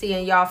committed to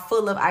seeing y'all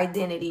full of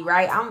identity,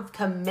 right? I'm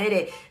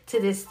committed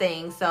to this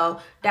thing. So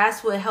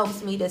that's what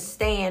helps me to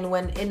stand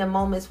when in the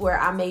moments where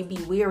I may be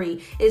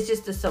weary. It's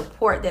just the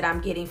support that I'm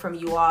getting from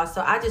you all.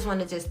 So I just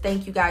want to just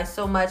thank you guys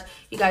so much.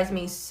 You guys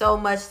mean so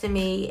much to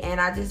me.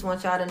 And I just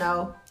want y'all to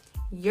know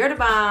you're the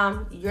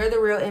bomb, you're the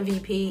real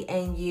MVP,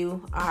 and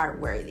you are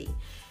worthy.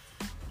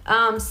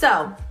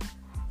 So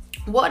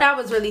what I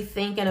was really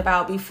thinking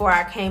about before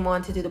I came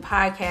on to do the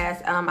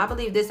podcast, I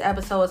believe this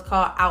episode is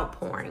called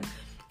Outpouring.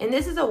 And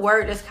this is a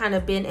word that's kind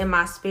of been in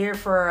my spirit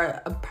for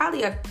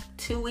probably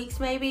 2 weeks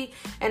maybe.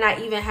 And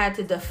I even had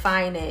to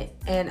define it.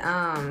 And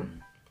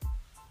I'm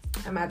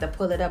going to have to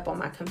pull it up on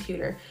my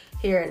computer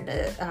here in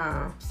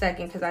a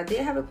second, because I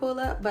did have it pulled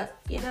up. But,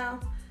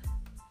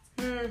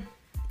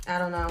 I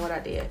don't know what I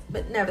did.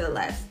 But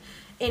nevertheless,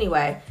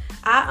 anyway,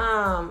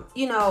 I,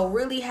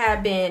 really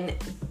have been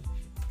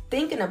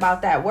thinking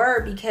about that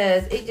word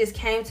because it just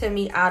came to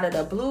me out of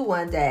the blue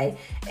one day.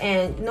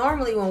 And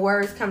normally when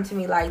words come to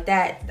me like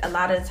that, a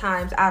lot of the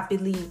times I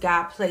believe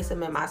God placed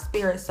them in my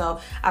spirit. So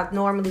I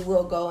normally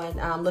will go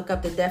and look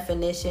up the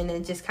definition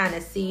and just kind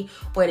of see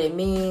what it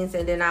means.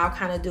 And then I'll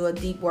kind of do a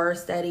deep word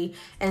study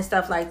and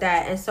stuff like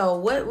that. And so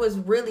what was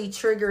really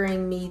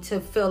triggering me to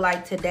feel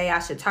like today I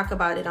should talk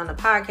about it on the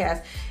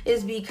podcast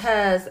is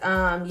because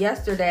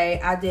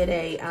yesterday I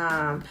did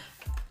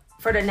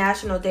for the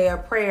National Day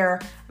of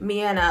Prayer,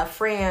 me and a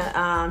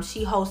friend,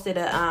 she hosted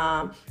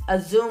a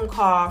Zoom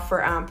call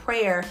for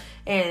prayer.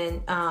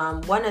 And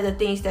one of the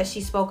things that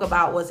she spoke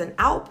about was an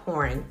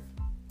outpouring.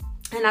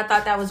 And I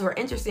thought that was real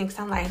interesting because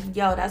I'm like,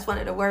 that's one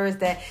of the words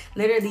that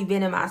literally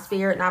been in my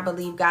spirit. And I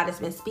believe God has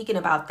been speaking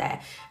about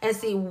that. And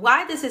see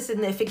why this is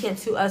significant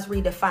to us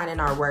redefining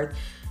our worth.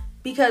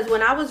 Because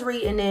when I was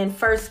reading in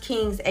 1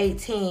 Kings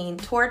 18,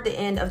 toward the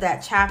end of that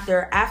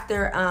chapter,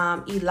 after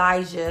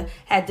Elijah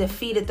had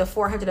defeated the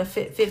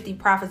 450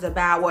 prophets of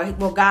Baal,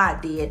 well,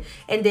 God did.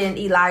 And then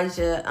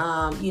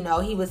Elijah,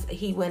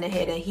 he went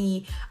ahead and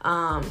he,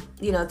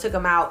 took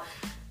him out.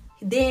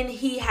 Then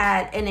he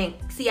had,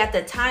 at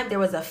the time there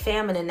was a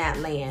famine in that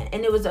land,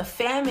 and it was a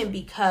famine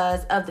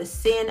because of the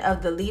sin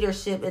of the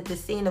leadership and the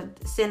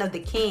sin of the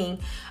king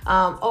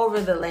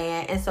over the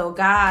land. And so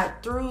God,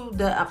 through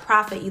the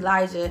prophet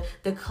Elijah,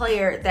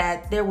 declared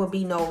that there will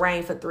be no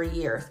rain for 3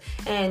 years.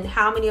 And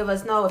how many of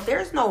us know if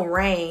there's no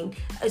rain,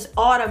 it's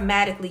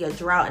automatically a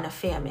drought and a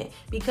famine,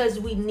 because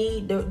we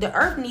need the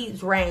earth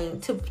needs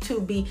rain to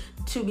be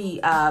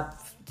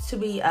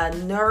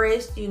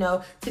nourished,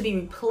 to be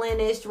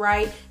replenished,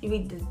 right? You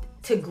need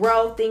to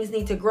grow. Things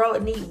need to grow.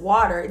 It need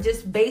water.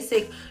 Just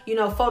basic,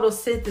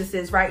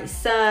 photosynthesis, right?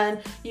 Sun,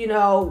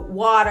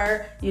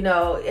 water,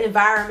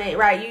 environment,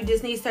 right? You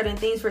just need certain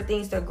things for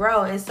things to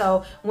grow. And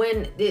so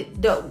when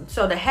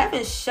the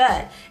heavens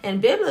shut,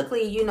 and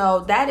biblically,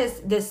 that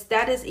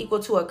is equal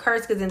to a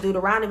curse, because in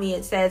Deuteronomy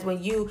it says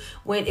if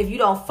you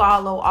don't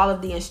follow all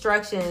of the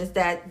instructions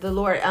that the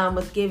Lord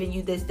was giving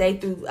you this day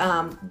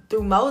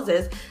through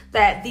Moses,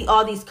 that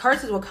all these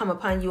curses will come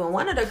upon you. And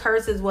one of the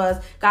curses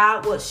was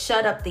God would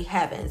shut up the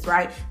heavens,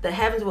 right? The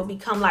heavens would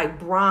become like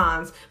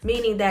bronze,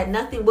 meaning that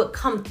nothing would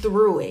come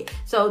through it.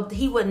 So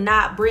he would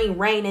not bring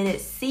rain in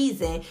its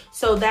season.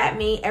 So that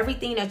means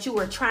everything that you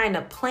were trying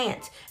to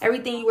plant,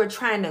 everything you were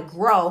trying to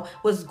grow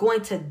was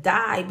going to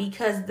die,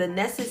 because the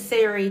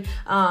necessary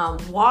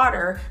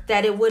water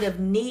that it would have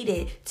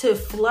needed to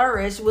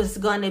flourish was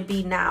going to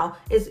be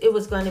it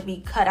was going to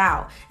be cut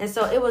out. And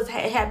so it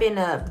had been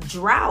a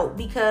drought,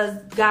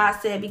 because God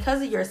said,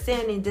 because of your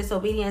sin and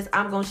disobedience,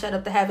 I'm going to shut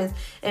up the heavens.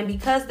 And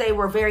because they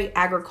were very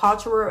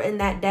agricultural in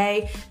that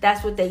day,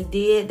 that's what they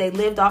did. They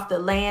lived off the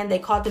land. They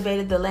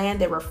cultivated the land.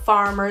 They were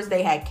farmers.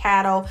 They had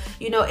cattle.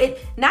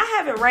 Not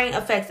having rain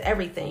affects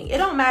everything. It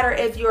don't matter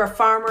if you're a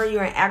farmer,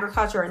 you're in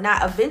agriculture or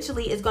not.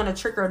 Eventually, it's going to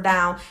trickle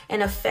down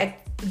and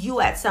affect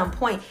you at some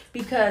point,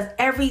 because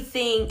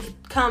everything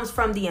comes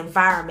from the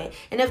environment.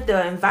 And if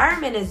the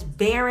environment is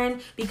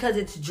barren because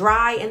it's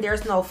dry and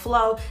there's no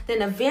flow,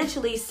 then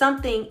eventually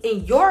something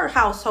in your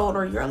household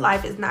or your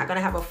life is not going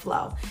to have a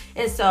flow.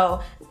 And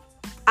so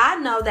I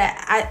know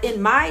that in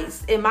my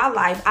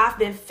life, I've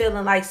been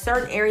feeling like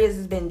certain areas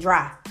has been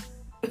dry.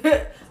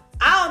 I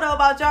don't know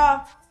about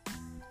y'all.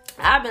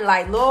 I've been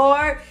like,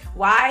 Lord,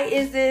 why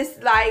is this,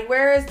 like,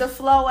 where is the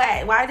flow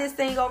at? Why this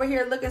thing over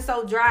here looking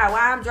so dry?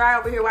 Why I'm dry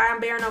over here? Why I'm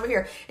barren over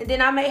here? And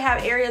then I may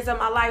have areas of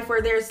my life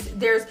where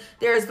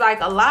there's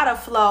like a lot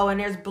of flow and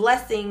there's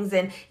blessings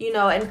and,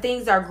 and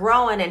things are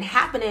growing and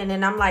happening.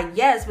 And I'm like,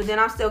 yes, but then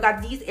I've still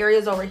got these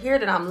areas over here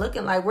that I'm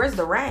looking like, where's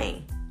the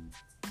rain?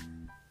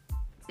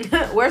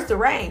 Where's the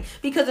rain?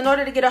 Because in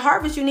order to get a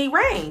harvest, you need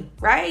rain,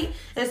 right?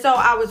 And so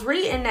I was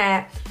reading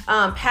that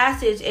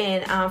passage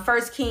in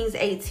 1 Kings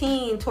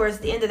 18 towards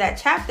the end of that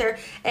chapter.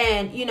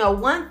 And,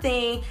 one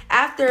thing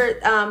after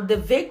the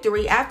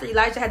victory, after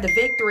Elijah had the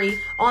victory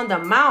on the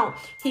mount,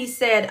 he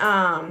said,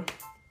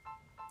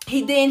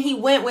 he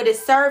went with his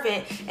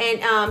servant,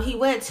 and he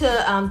went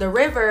to the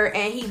river,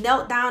 and he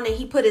knelt down and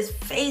he put his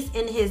face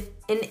in his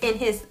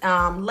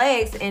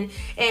legs, and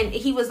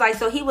he was like,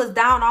 so he was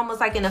down almost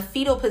like in a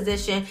fetal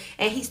position,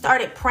 and he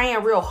started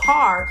praying real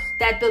hard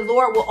that the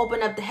Lord will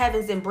open up the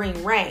heavens and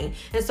bring rain.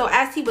 And so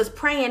as he was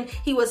praying,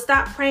 he would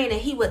stop praying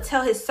and he would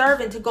tell his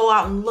servant to go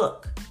out and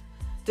look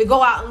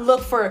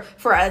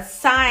for a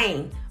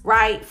sign,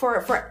 right,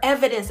 for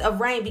evidence of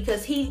rain,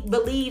 because he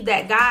believed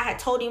that God had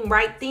told him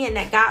right then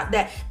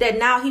that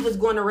now he was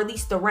going to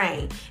release the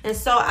rain. And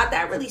so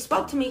that really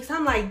spoke to me, because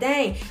I'm like,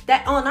 dang,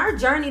 that on our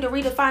journey to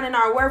redefining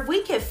our worth,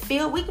 we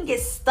can get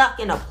stuck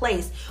in a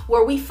place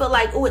where we feel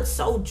like, oh, it's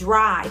so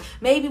dry.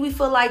 Maybe we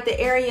feel like the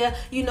area,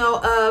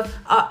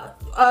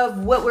 of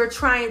what we're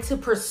trying to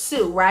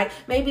pursue, right?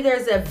 Maybe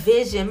there's a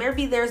vision,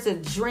 maybe there's a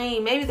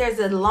dream, maybe there's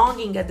a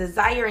longing, a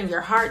desire in your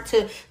heart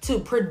to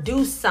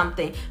produce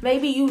something.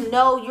 Maybe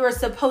you're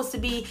supposed to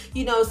be,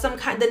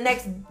 the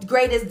next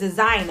greatest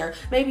designer.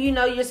 Maybe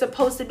you're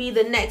supposed to be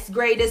the next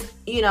greatest,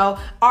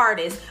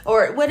 artist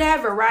or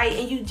whatever, right?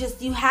 And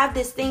you have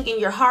this thing in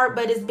your heart,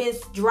 but it's been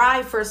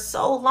dry for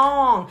so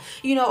long,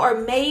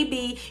 or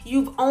maybe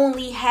you've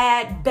only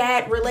had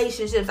bad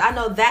relationships. I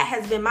know that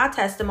has been my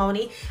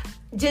testimony.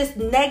 Just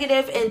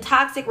negative and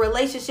toxic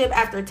relationship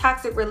after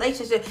toxic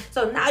relationship.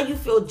 So now you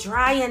feel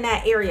dry in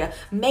that area.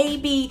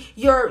 Maybe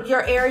your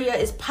area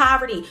is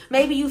poverty.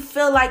 Maybe you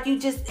feel like you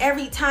just,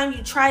 every time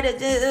you try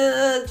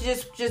to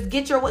just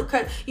get your way,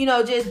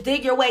 just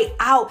dig your way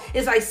out,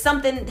 it's like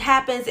something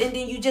happens and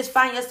then you just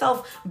find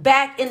yourself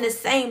back in the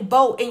same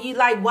boat, and you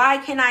like, why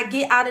can't I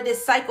get out of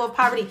this cycle of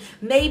poverty?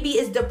 Maybe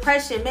it's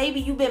depression.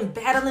 Maybe you've been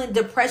battling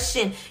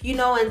depression,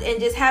 and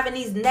just having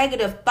these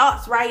negative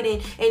thoughts, right?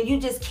 And you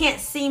just can't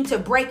seem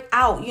to break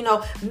out.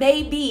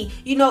 Maybe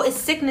it's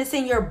sickness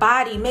in your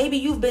body. Maybe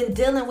you've been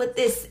dealing with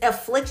this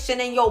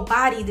affliction in your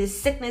body, this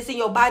sickness in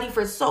your body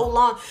for so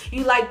long.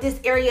 You like,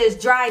 this area is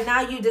dry.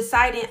 Now you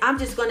deciding, I'm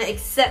just going to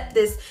accept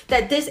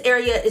that this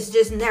area is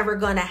just never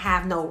going to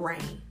have no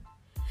rain,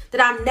 that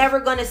I'm never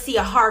going to see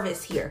a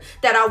harvest here,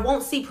 that I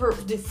won't see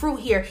the fruit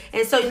here.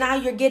 And so now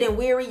you're getting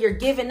weary, you're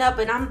giving up.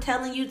 And I'm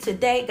telling you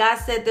today, God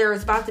said there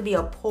is about to be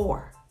a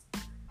pour.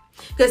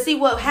 Because see,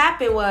 what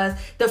happened was,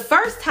 the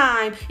first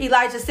time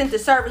Elijah sent the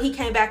servant, he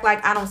came back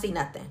like, I don't see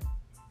nothing.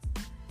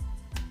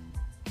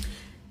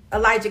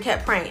 Elijah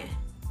kept praying.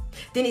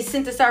 Then he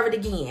sent the servant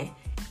again.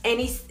 And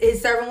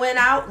his servant went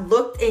out,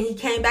 looked, and he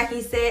came back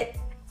and he said,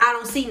 I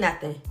don't see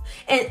nothing.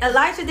 And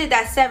Elijah did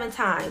that 7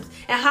 times.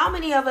 And how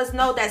many of us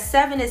know that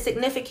 7 is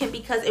significant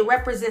because it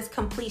represents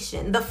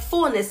completion, the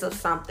fullness of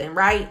something,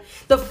 right?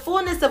 The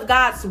fullness of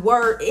God's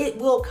word, it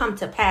will come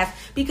to pass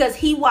because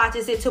he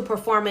watches it to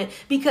perform it,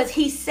 because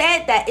he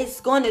said that it's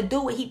going to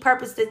do what he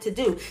purposed it to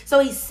do. So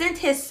he sent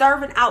his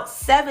servant out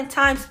 7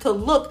 times to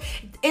look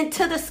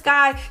into the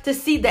sky to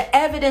see the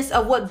evidence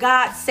of what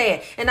God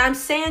said. And I'm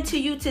saying to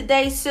you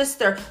today,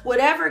 sister,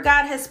 whatever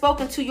God has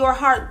spoken to your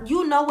heart,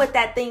 you know what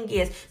that thing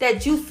is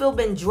that you feel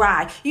been dry.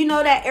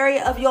 That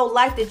area of your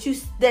life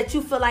that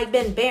you feel like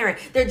been barren.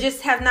 There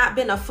just have not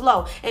been a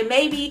flow. And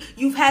maybe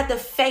you've had the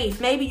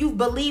faith. Maybe you've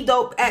believed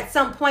at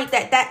some point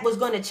that was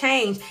going to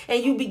change,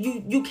 and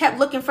you kept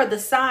looking for the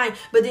sign,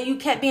 but then you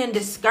kept being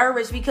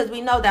discouraged, because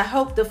we know that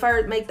hope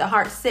deferred make the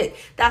heart sick.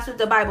 That's what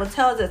the Bible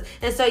tells us.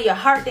 And so your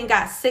heart then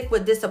got sick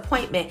with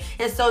disappointment.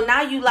 And so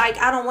now you like,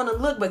 I don't want to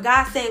look, but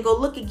God's saying go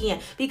look again,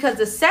 because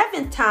the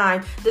 7th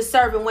time the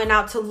servant went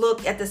out to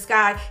look at the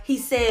sky, he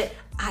said,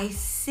 I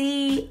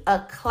see a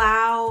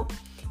cloud,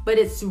 but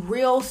it's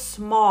real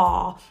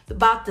small,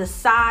 about the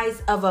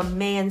size of a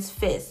man's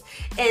fist.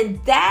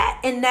 And that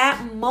in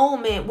that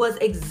moment was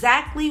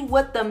exactly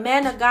what the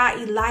man of God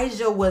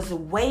Elijah was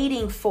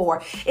waiting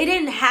for. It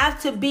didn't have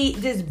to be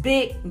this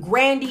big,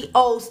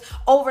 grandiose,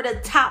 over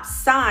the top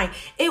sign.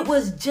 It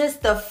was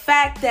just the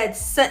fact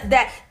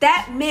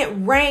that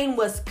meant rain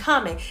was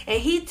coming.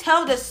 And he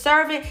told the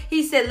servant,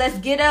 he said, let's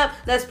get up,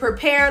 let's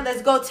prepare,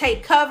 let's go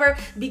take cover,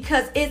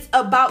 because it's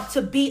about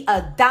to be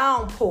a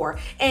downpour.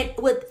 And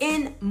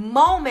within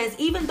moments,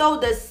 even though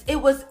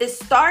it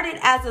started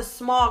as a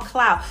small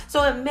cloud,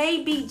 so it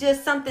may be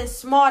just something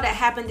small that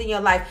happened in your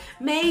life.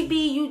 Maybe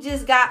you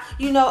just got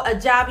a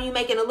job and you're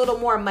making a little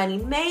more money.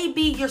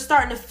 Maybe you're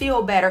starting to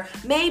feel better.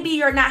 Maybe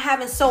you're not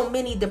having so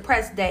many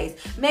depressed days.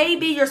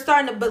 Maybe you're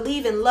starting to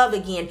believe in love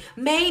again.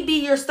 Maybe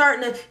you're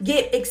starting to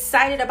get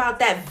excited about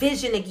that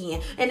vision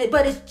again.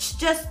 But it's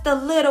just a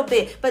little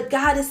bit. But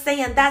God is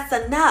saying that's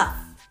enough.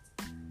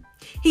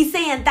 He's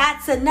saying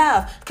that's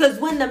enough, because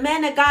when the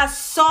man of God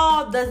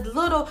saw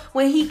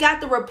when he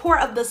got the report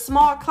of the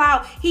small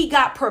cloud, he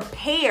got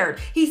prepared.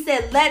 He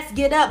said, let's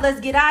get up, let's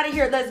get out of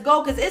here, let's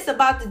go, because it's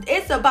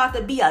about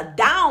to be a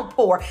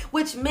downpour,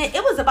 which meant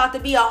it was about to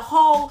be a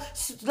whole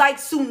like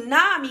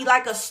tsunami,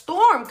 like a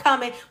storm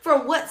coming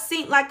from what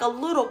seemed like a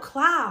little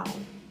cloud.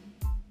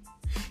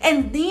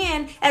 And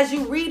then as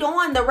you read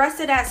on the rest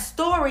of that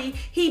story,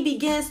 he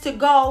begins to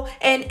go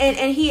and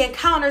he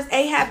encounters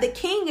Ahab the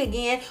king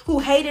again, who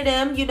hated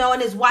him,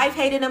 and his wife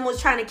hated him,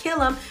 was trying to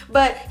kill him.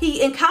 But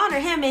he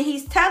encountered him and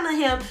he's telling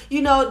him,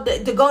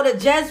 to go to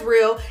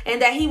Jezreel,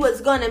 and that he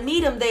was going to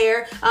meet him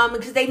there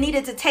because they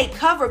needed to take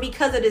cover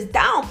because of this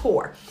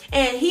downpour.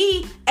 And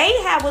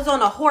Ahab was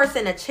on a horse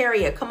and a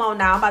chariot. Come on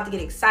now, I'm about to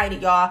get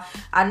excited, y'all.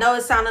 I know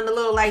it's sounding a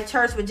little like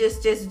church, but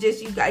just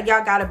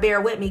y'all gotta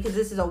bear with me, because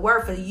this is a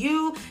word for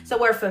you. It's a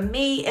word for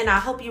me, and I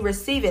hope you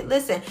receive it.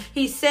 Listen,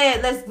 he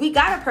said, we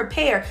gotta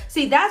prepare.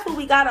 See, that's what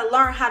we gotta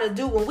learn how to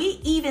do when we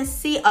even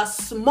see a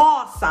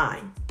small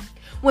sign.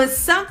 When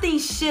something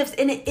shifts,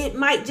 and it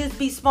might just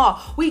be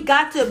small, we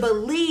got to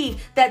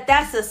believe that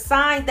that's a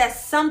sign that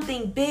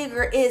something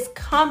bigger is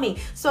coming.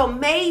 So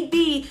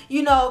maybe,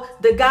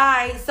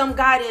 some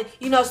guy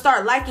to,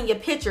 start liking your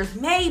pictures.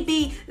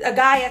 Maybe a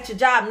guy at your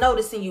job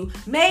noticing you.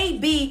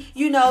 Maybe,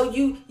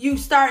 you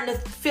starting to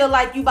feel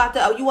like you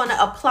want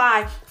to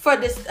apply for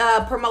this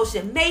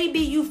promotion. Maybe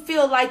you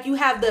feel like you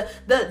have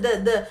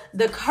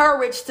the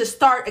courage to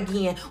start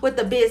again with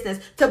the business,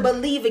 to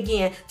believe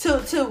again,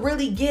 to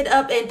really get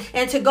up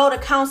and to go to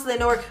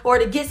counseling or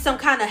to get some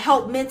kind of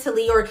help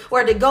mentally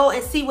or to go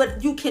and see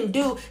what you can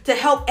do to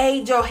help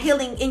aid your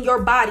healing in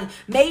your body.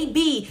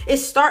 Maybe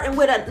it's starting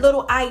with a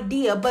little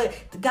idea, but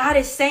God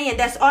is saying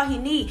that's all he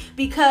needs,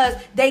 because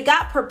they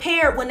got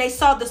prepared when they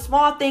saw the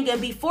small thing, and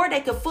before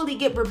they could fully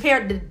get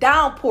prepared, the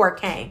downpour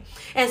came.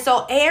 And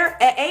so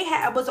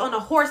Ahab was on a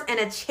horse and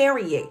a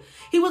chariot.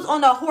 He was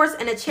on a horse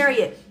and a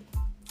chariot.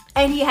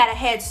 And he had a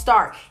head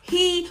start.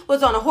 He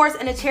was on a horse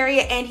and a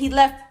chariot, and he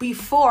left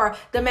before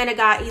the man of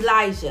God,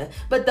 Elijah.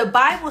 But the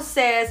Bible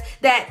says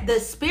that the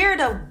Spirit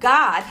of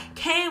God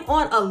came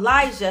on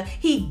Elijah.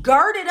 He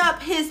girded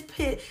up his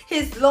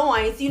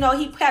loins. He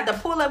had to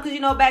pull up,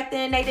 because, back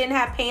then they didn't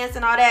have pants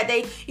and all that.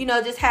 They,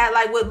 just had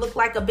like what looked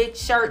like a big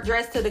shirt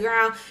dressed to the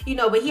ground,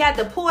 but he had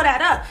to pull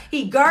that up.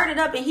 He girded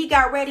up and he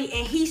got ready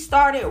and he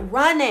started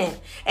running,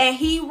 and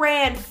he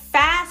ran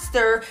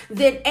faster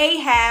than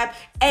Ahab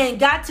and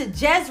got to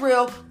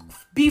Jezreel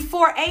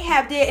before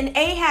Ahab did. And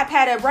Ahab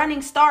had a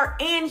running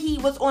start, and he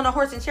was on a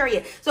horse and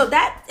chariot. So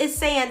that is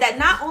saying that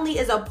not only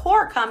is a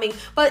pour coming,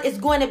 but it's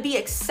going to be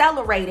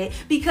accelerated,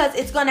 because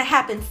it's going to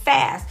happen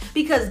fast,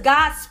 because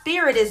God's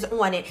Spirit is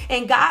on it,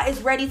 and God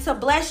is ready to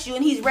bless you,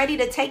 and he's ready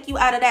to take you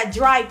out of that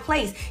dry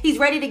place. He's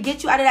ready to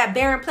get you out of that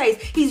barren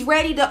place. He's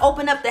ready to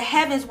open up the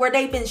heavens where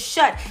they've been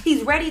shut.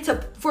 He's ready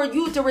for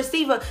you to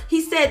receive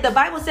he said, the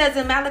Bible says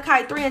in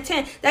Malachi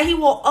 3:10 that he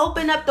will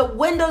open up the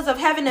windows of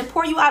heaven and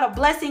pour you out a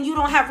blessing you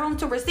don't have room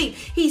to receive.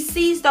 He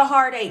sees the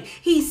heartache.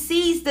 He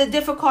sees the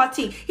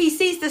difficulty. He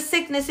sees the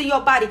sickness in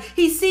your body.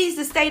 He sees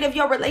the state of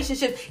your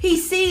relationships. He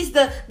sees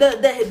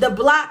the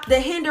block, the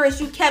hindrance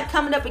you kept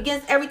coming up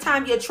against every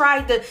time you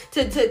tried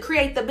to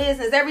create the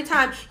business, every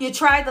time you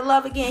tried to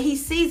love again. He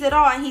sees it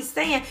all, and he's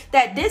saying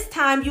that this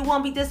time you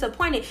won't be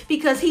disappointed,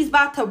 because he's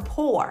about to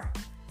pour.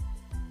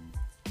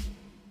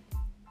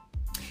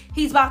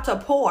 He's about to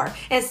pour.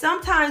 And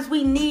sometimes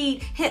we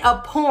need a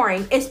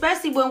pouring,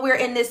 especially when we're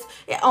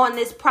on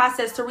this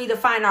process to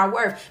redefine our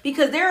worth,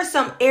 because there are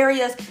some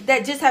areas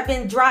that just have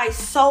been dry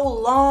so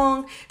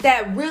long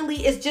that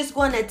really is just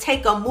going to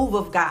take a move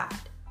of God.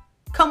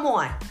 Come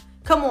on.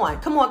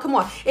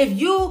 If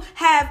you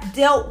have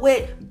dealt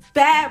with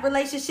bad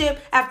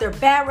relationship after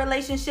bad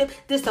relationship,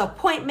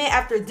 disappointment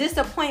after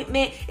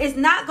disappointment, it's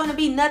not going to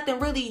be nothing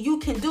really you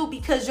can do,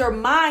 because your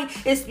mind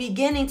is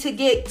beginning to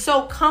get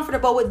so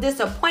comfortable with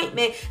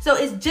disappointment. So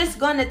it's just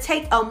going to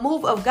take a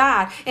move of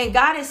God. And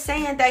God is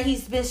saying that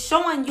he's been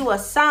showing you a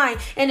sign,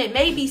 and it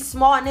may be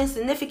small and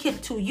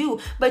insignificant to you,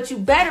 but you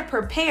better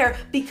prepare,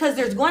 because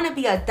there's going to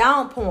be a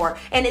downpour,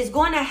 and it's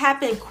going to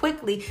happen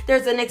quickly.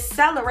 There's an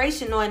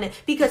acceleration on it,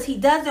 because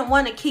he doesn't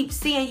want to keep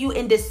seeing you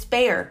in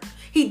despair.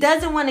 He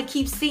doesn't want to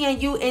keep seeing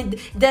you in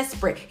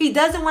desperate. He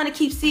doesn't want to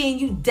keep seeing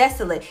you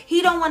desolate.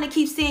 He don't want to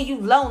keep seeing you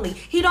lonely.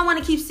 He don't want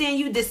to keep seeing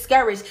you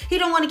discouraged. He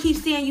don't want to keep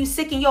seeing you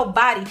sick in your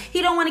body.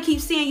 He don't want to keep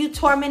seeing you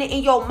tormented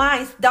in your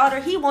mind, daughter.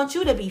 He wants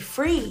you to be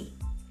free.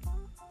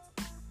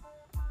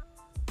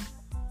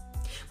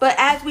 But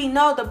as we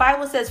know, the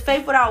Bible says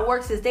faith without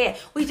works is dead.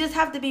 We just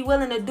have to be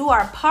willing to do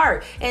our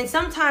part. And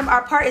sometimes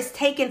our part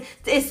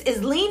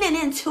is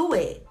leaning into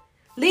it.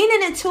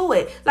 Leaning into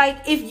it.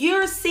 Like if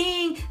you're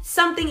seeing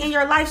something in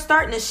your life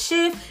starting to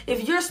shift,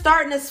 if you're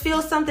starting to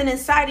feel something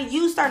inside of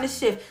you starting to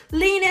shift,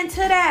 lean into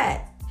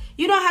that.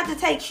 You don't have to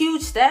take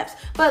huge steps,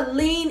 but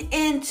lean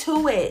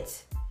into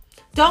it.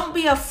 Don't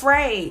be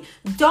afraid.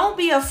 Don't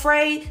be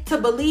afraid to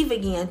believe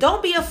again.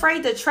 Don't be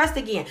afraid to trust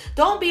again.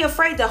 Don't be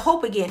afraid to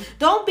hope again.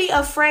 Don't be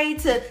afraid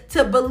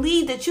to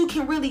believe that you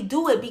can really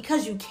do it,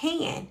 because you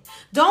can.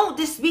 Don't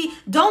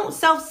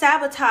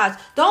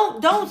self-sabotage.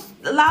 Don't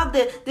allow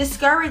the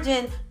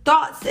discouraging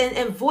thoughts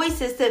and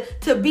voices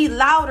to be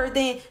louder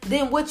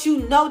than what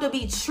you know to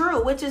be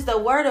true, which is the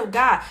word of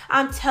God.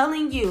 I'm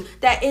telling you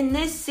that in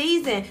this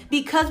season,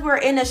 because we're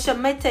in a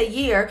Shemitah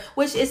year,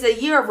 which is a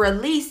year of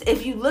release,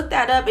 if you look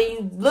that up and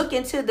you look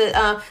into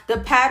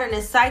the pattern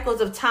and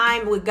cycles of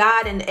time with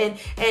God and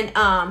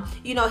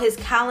his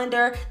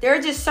calendar, there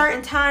are just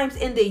certain times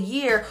in the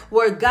year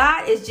where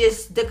God is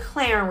just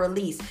declaring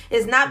release.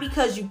 It's not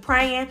because you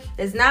praying,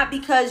 it's not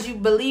because you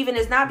believing,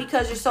 it's not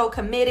because you're so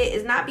committed,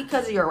 it's not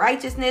because of your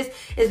righteousness,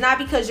 it's not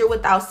because you're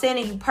without sin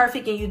and you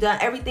perfect and you done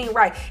everything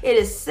right. It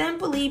is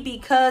simply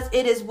because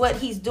it is what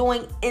he's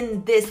doing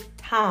in this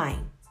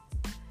time.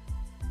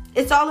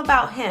 It's all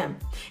about him.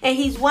 And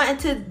he's wanting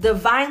to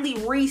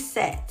divinely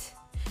reset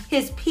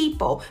his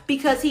people,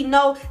 because he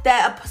know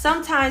that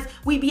sometimes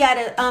we be at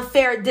an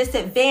unfair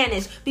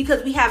disadvantage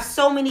because we have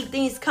so many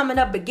things coming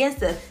up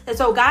against us. And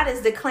so God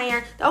is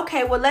declaring,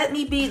 okay, well, let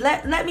me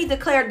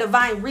declare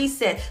divine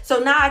reset. So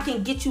now I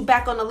can get you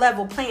back on a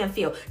level playing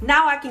field.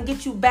 Now I can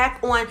get you back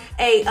on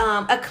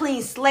a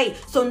clean slate.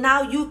 So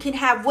now you can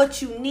have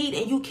what you need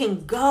and you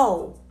can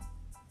go.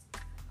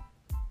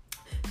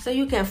 So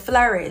you can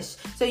flourish,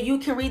 so you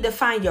can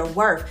redefine your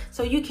worth,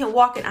 so you can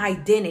walk in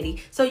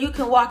identity, so you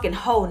can walk in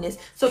wholeness,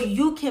 so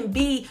you can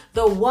be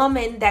the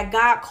woman that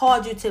God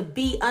called you to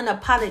be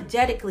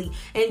unapologetically,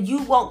 and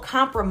you won't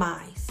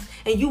compromise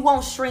and you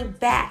won't shrink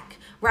back.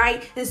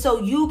 Right? And so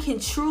you can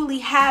truly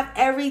have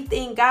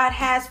everything God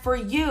has for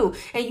you.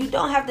 And you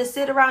don't have to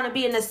sit around and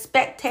be a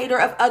spectator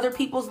of other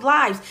people's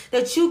lives.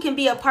 That you can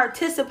be a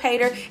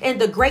participator in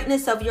the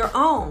greatness of your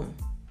own.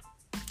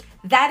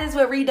 That is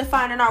what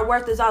redefining our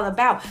worth is all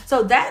about.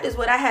 So that is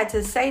what I had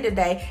to say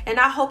today. And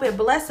I hope it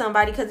blessed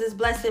somebody, because it's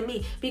blessing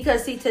me.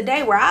 Because see,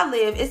 today where I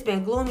live, it's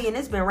been gloomy and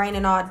it's been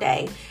raining all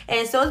day.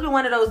 And so it's been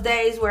one of those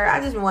days where I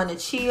just been wanting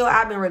to chill.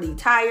 I've been really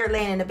tired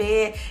laying in the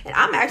bed. And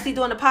I'm actually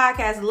doing the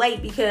podcast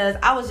late because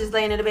I was just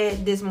laying in the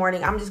bed this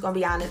morning. I'm just going to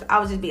be honest. I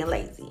was just being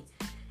lazy.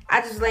 I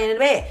just laying in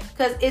bed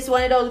because it's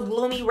one of those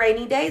gloomy,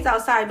 rainy days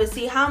outside. But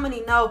see, how many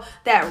know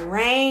that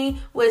rain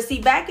was, see,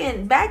 back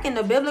in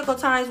the biblical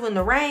times when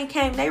the rain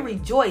came, they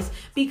rejoiced,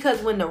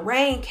 because when the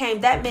rain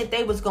came, that meant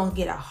they was going to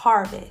get a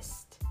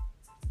harvest.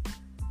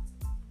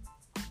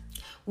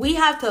 We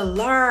have to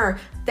learn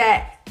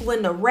that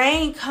when the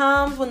rain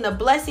comes, when the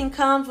blessing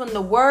comes, when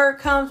the word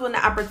comes, when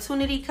the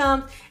opportunity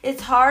comes,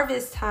 it's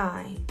harvest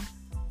time.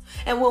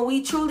 And when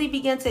we truly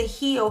begin to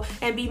heal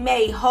and be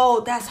made whole,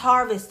 that's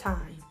harvest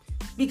time.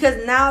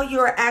 Because now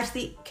you're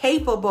actually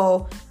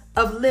capable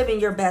of living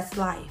your best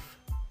life.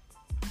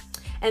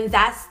 And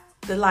that's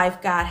the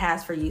life God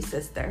has for you,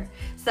 sister.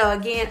 So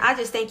again, I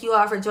just thank you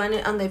all for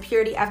joining on the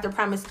Purity After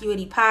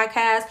Promiscuity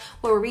podcast,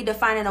 where we're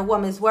redefining a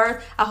woman's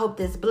worth. I hope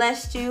this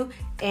blessed you,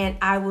 and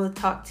I will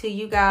talk to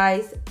you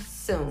guys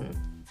soon.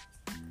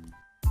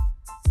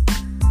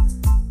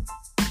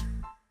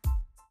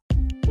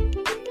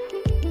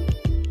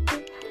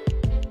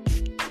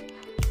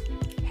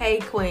 Hey,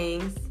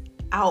 queens.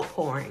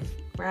 Outpouring.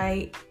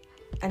 Right?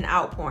 An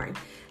outpouring.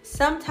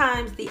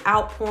 Sometimes the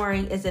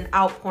outpouring is an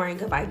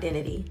outpouring of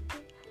identity.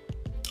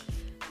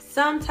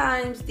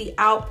 Sometimes the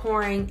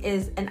outpouring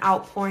is an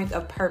outpouring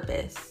of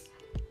purpose.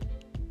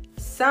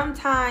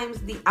 Sometimes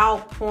the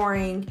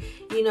outpouring,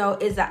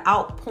 is an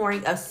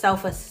outpouring of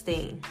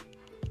self-esteem.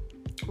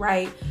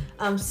 Right?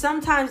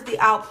 Sometimes the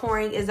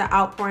outpouring is an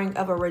outpouring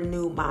of a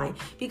renewed mind,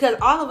 because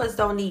all of us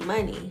don't need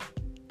money.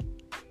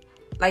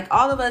 Like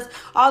all of us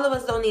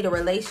don't need a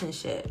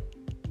relationship.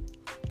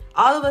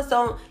 All of us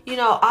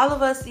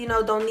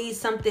don't need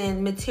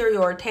something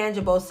material or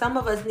tangible. Some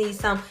of us need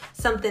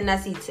something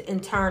that's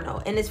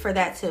internal. And it's for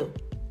that too.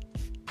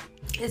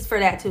 It's for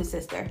that too,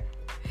 sister.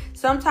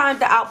 Sometimes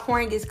the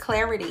outpouring is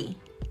clarity.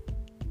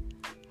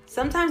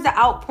 Sometimes the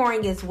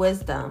outpouring is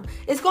wisdom.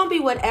 It's going to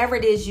be whatever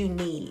it is you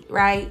need,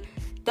 right?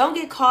 Don't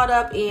get caught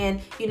up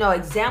in,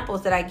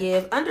 examples that I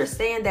give.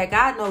 Understand that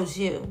God knows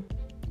you.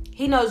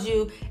 He knows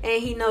you,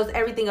 and he knows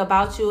everything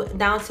about you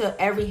down to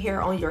every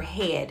hair on your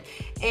head.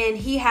 And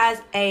he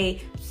has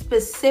a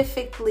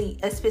specific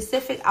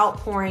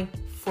outpouring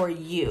for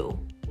you.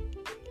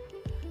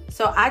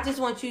 So I just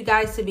want you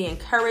guys to be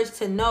encouraged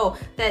to know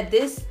that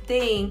this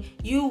thing,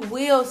 you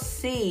will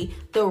see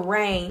the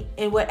rain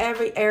in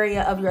whatever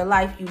area of your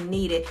life you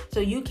need it. So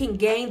you can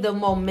gain the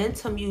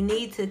momentum you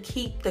need to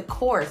keep the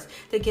course,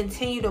 to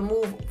continue to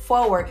move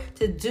forward,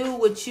 to do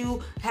what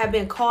you have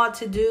been called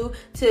to do,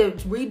 to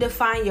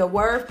redefine your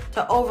worth,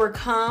 to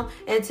overcome,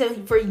 and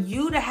for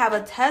you to have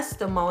a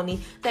testimony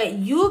that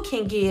you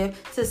can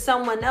give to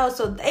someone else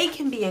so they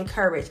can be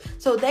encouraged,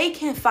 so they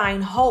can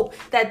find hope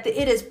that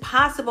it is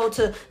possible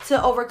to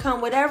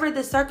overcome whatever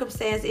the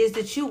circumstance is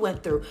that you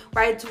went through,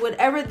 right? To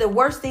whatever the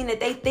worst thing that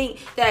they think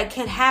that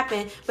can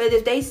happen. But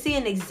if they see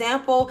an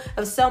example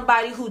of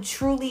somebody who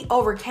truly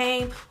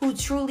overcame, who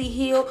truly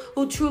healed,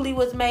 who truly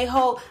was made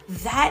whole,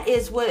 that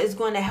is what is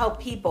going to help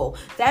people.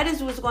 That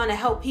is what's going to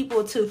help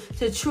people to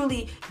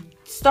truly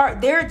start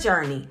their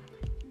journey.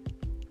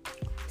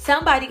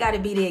 Somebody got to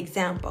be the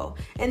example.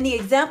 And the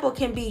example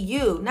can be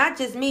you, not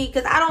just me,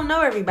 because I don't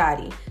know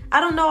everybody. I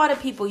don't know all the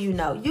people you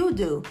know. You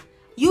do.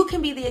 you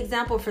can be the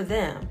example for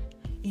them.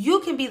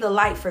 You can be the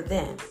light for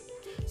them.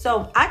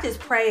 So I just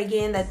pray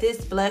again that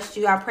this blessed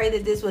you. I pray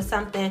that this was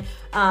something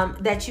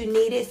that you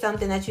needed,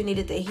 something that you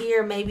needed to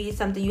hear. Maybe it's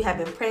something you have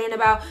been praying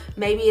about.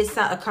 Maybe it's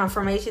a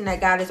confirmation that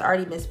God has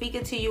already been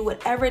speaking to you.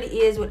 Whatever it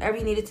is, whatever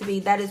you need it to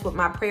be, that is what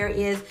my prayer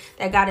is,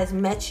 that God has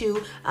met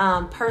you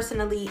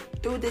personally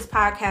through this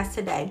podcast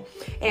today.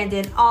 And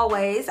then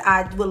always,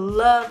 I would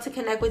love to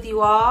connect with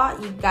you all.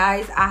 You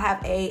guys, I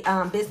have a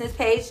business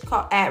page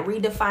called at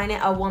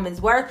Redefining a Woman's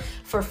Worth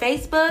for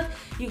Facebook.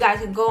 You guys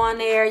can go on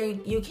there.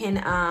 You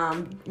can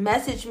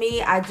message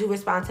me. I do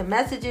respond to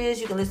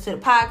messages. You can listen to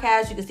the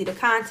podcast. You can see the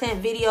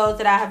content videos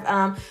that I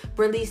have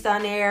released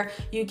on there.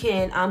 You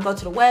can go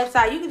to the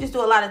website. You can just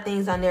do a lot of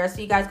things on there. So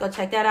you guys go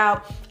check that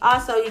out.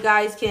 Also, you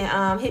guys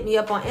can hit me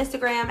up on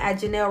Instagram at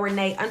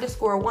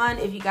JanelleRenee_1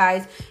 if you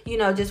guys,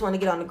 just want to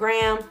get on the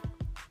gram.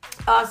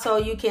 Also,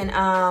 you can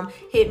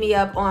hit me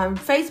up on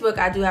Facebook.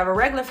 I do have a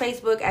regular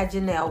Facebook at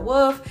Janelle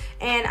Wolf,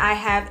 and I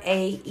have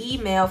a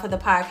email for the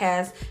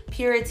podcast,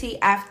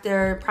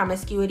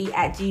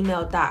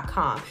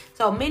 purityafterpromiscuity@gmail.com.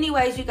 So many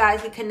ways you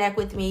guys can connect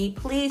with me.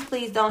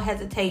 Please don't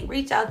hesitate.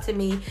 Reach out to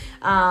me.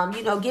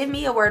 Give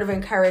me a word of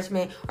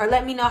encouragement, or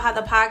let me know how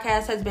the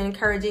podcast has been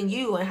encouraging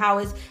you and how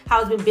it's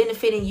been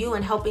benefiting you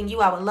and helping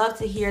you. I would love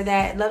to hear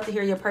that. I'd love to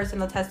hear your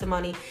personal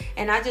testimony.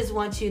 And I just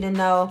want you to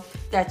know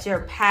that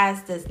your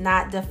past does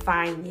not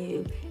define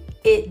you.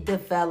 It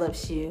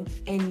develops you,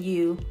 and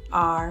you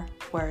are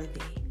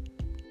worthy.